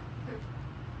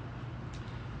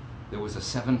 There was a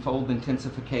 7-fold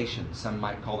intensification. Some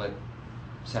might call it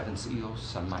 7 seals.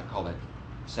 Some might call it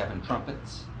 7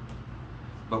 trumpets.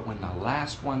 But when the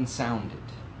last one sounded,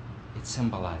 it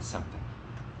symbolized something.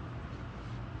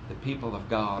 The people of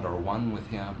God are one with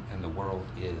Him, and the world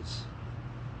is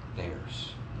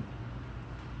theirs.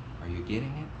 Are you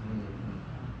getting it?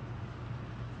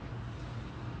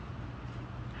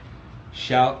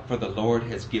 Shout, for the Lord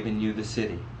has given you the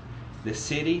city. The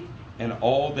city and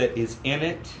all that is in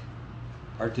it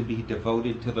are to be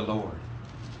devoted to the Lord.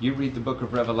 You read the book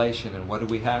of Revelation, and what do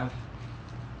we have?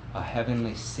 A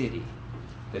heavenly city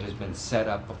that has been set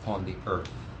up upon the earth.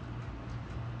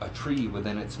 A tree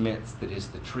within its midst that is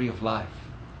the tree of life.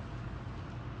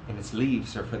 And its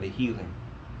leaves are for the healing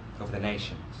of the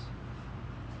nations.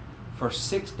 For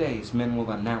 6 days, men will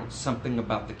announce something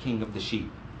about the King of the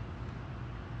sheep.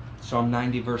 Psalm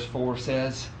 90 verse 4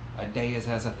 says, a day is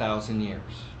as 1,000 years.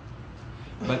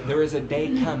 But there is a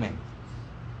day coming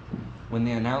when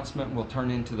the announcement will turn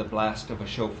into the blast of a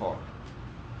shofar.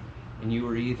 And you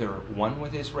are either one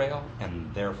with Israel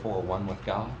and therefore one with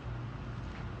God,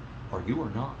 or you are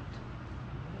not.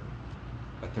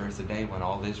 But there is a day when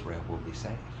all Israel will be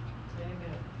saved. Amen.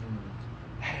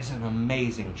 That is an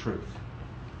amazing truth.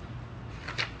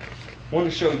 I want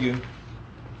to show you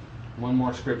one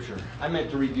more scripture. I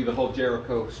meant to read you the whole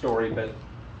Jericho story, but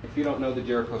if you don't know the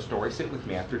Jericho story, sit with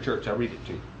me after church. I'll read it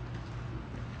to you.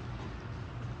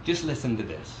 Just listen to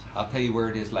this. I'll tell you where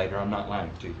it is later. I'm not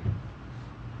lying to you.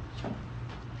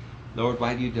 Lord,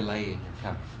 why do you delay in your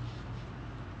coming?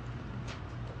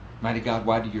 Mighty God,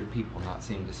 why do your people not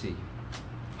seem to see you?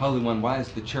 Holy One, why is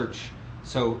the church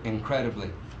so incredibly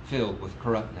filled with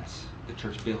corruptness? The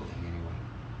church building, anyway.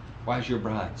 Why is your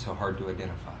bride so hard to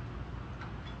identify?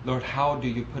 Lord, how do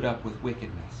you put up with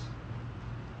wickedness?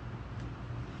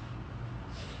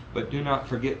 But do not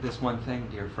forget this one thing,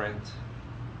 dear friends.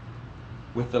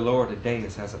 With the Lord, a day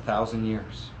is as 1,000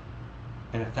 years,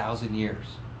 and 1,000 years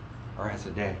are as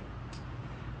a day.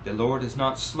 The Lord is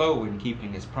not slow in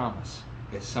keeping His promise,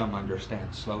 as some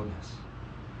understand slowness.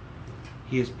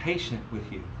 He is patient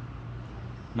with you,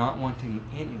 not wanting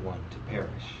anyone to perish,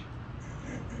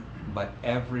 but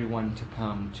everyone to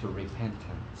come to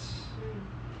repentance.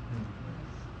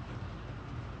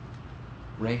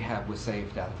 Rahab was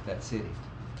saved out of that city.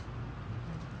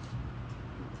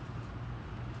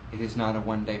 It is not a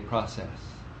one-day process.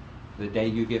 The day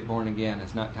you get born again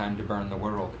is not time to burn the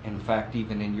world. In fact,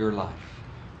 even in your life,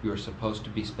 you are supposed to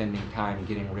be spending time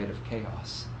getting rid of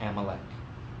chaos, Amalek.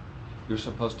 You're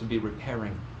supposed to be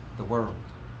repairing the world.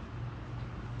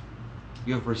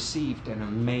 You have received an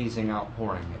amazing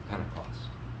outpouring at Pentecost.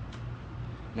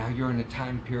 Now you're in a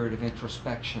time period of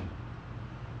introspection.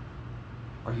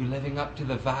 Are you living up to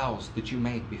the vows that you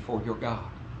made before your God?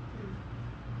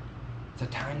 It's a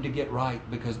time to get right,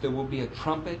 because there will be a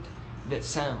trumpet that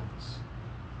sounds.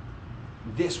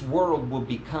 This world will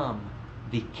become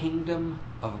the kingdom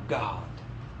of God.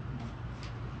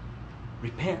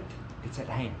 Repent, it's at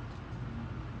hand.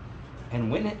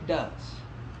 And when it does,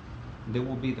 there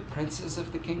will be the princes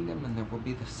of the kingdom and there will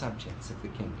be the subjects of the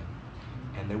kingdom.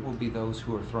 And there will be those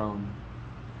who are thrown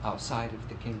outside of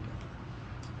the kingdom.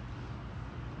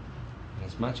 And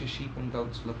as much as sheep and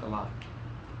goats look alike,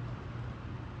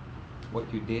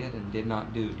 what you did and did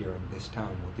not do during this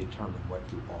time will determine what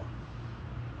you are.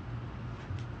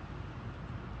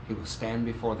 He will stand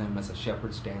before them as a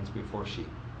shepherd stands before sheep.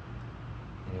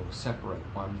 And he will separate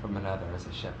one from another as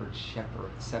a shepherd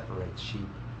separates sheep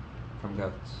from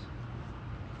goats.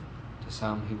 To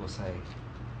some he will say,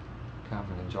 come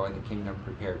and enjoy the kingdom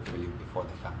prepared for you before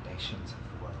the foundations of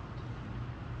the world.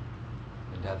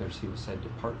 And to others he will say,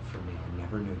 depart from me, I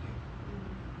never knew you.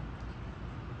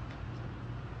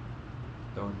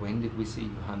 Lord, when did we see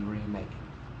you hungry and naked?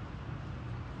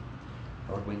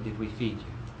 Lord, when did we feed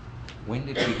you? When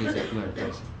did we visit you in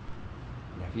prison?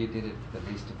 And if you did it for the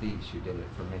least of these, you did it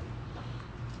for me.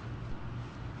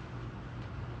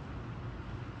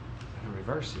 And the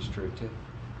reverse is true too.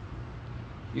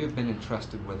 You have been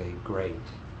entrusted with a great,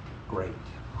 great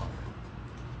honor.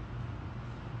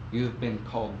 You have been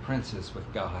called princes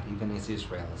with God, even as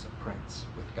Israel is a prince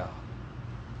with God.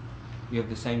 You have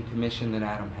the same commission that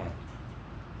Adam had.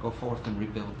 Go forth and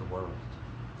rebuild the world.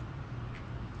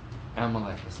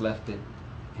 Amalek has left it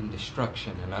in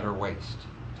destruction and utter waste.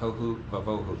 Tohu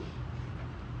vavohu.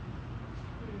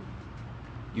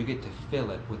 You get to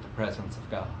fill it with the presence of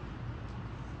God.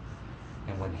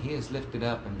 And when he is lifted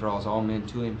up and draws all men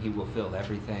to him, he will fill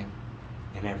everything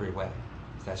in every way.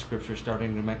 Is that scripture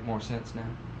starting to make more sense now?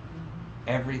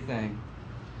 Everything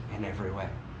in every way.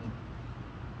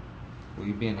 Will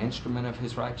you be an instrument of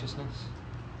his righteousness?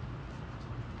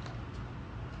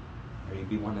 Or you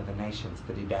be one of the nations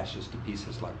that he dashes to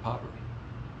pieces like pottery?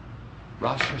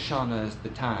 Rosh Hashanah is the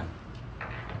time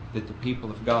that the people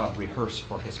of God rehearse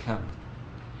for his coming.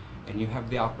 And you have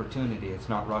the opportunity. It's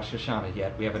not Rosh Hashanah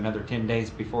yet. We have another 10 days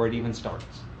before it even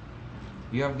starts.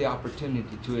 You have the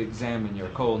opportunity to examine your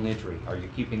kol nidri. Are you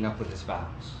keeping up with his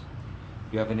vows?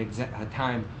 You have a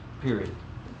time period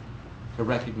to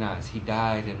recognize he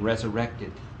died and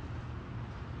resurrected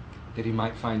that he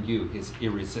might find you his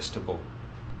irresistible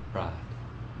bride.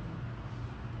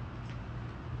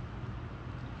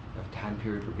 You have a time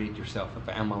period to rid yourself of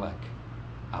Amalek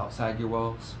outside your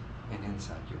walls and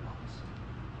inside your walls.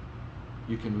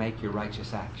 You can make your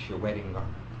righteous acts your wedding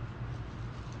garment.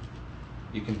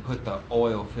 You can put the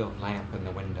oil-filled lamp in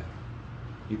the window.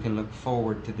 You can look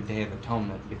forward to the Day of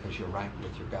Atonement because you're right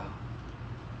with your God.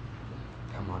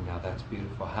 Come on now, that's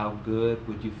beautiful. How good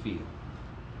would you feel?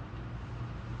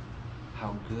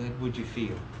 How good would you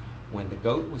feel when the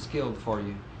goat was killed for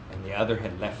you and the other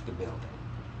had left the building?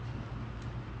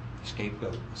 The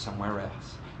scapegoat was somewhere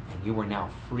else. And you were now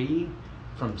free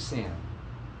from sin,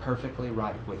 perfectly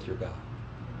right with your God.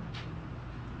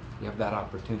 You have that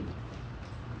opportunity.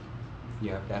 You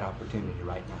have that opportunity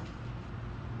right now.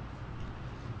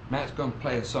 Matt's going to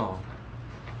play a song.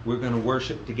 We're going to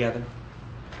worship together.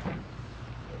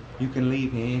 You can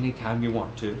leave any time you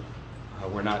want to.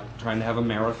 We're not trying to have a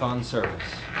marathon service.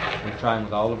 We're trying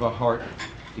with all of our heart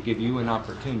to give you an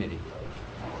opportunity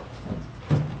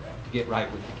to get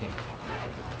right with the King.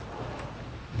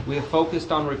 We have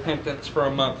focused on repentance for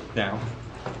a month now.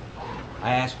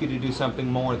 I ask you to do something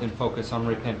more than focus on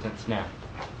repentance now.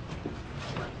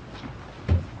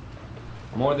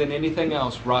 More than anything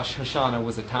else, Rosh Hashanah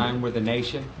was a time where the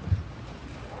nation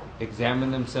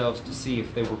examined themselves to see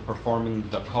if they were performing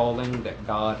the calling that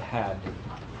God had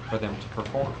for them to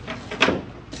perform.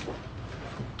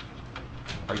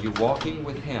 Are you walking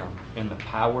with him in the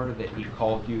power that he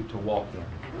called you to walk in?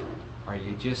 Are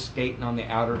you just skating on the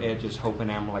outer edges hoping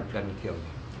Amalek doesn't kill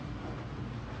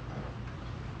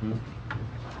you?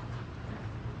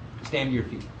 Stand to your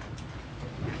feet.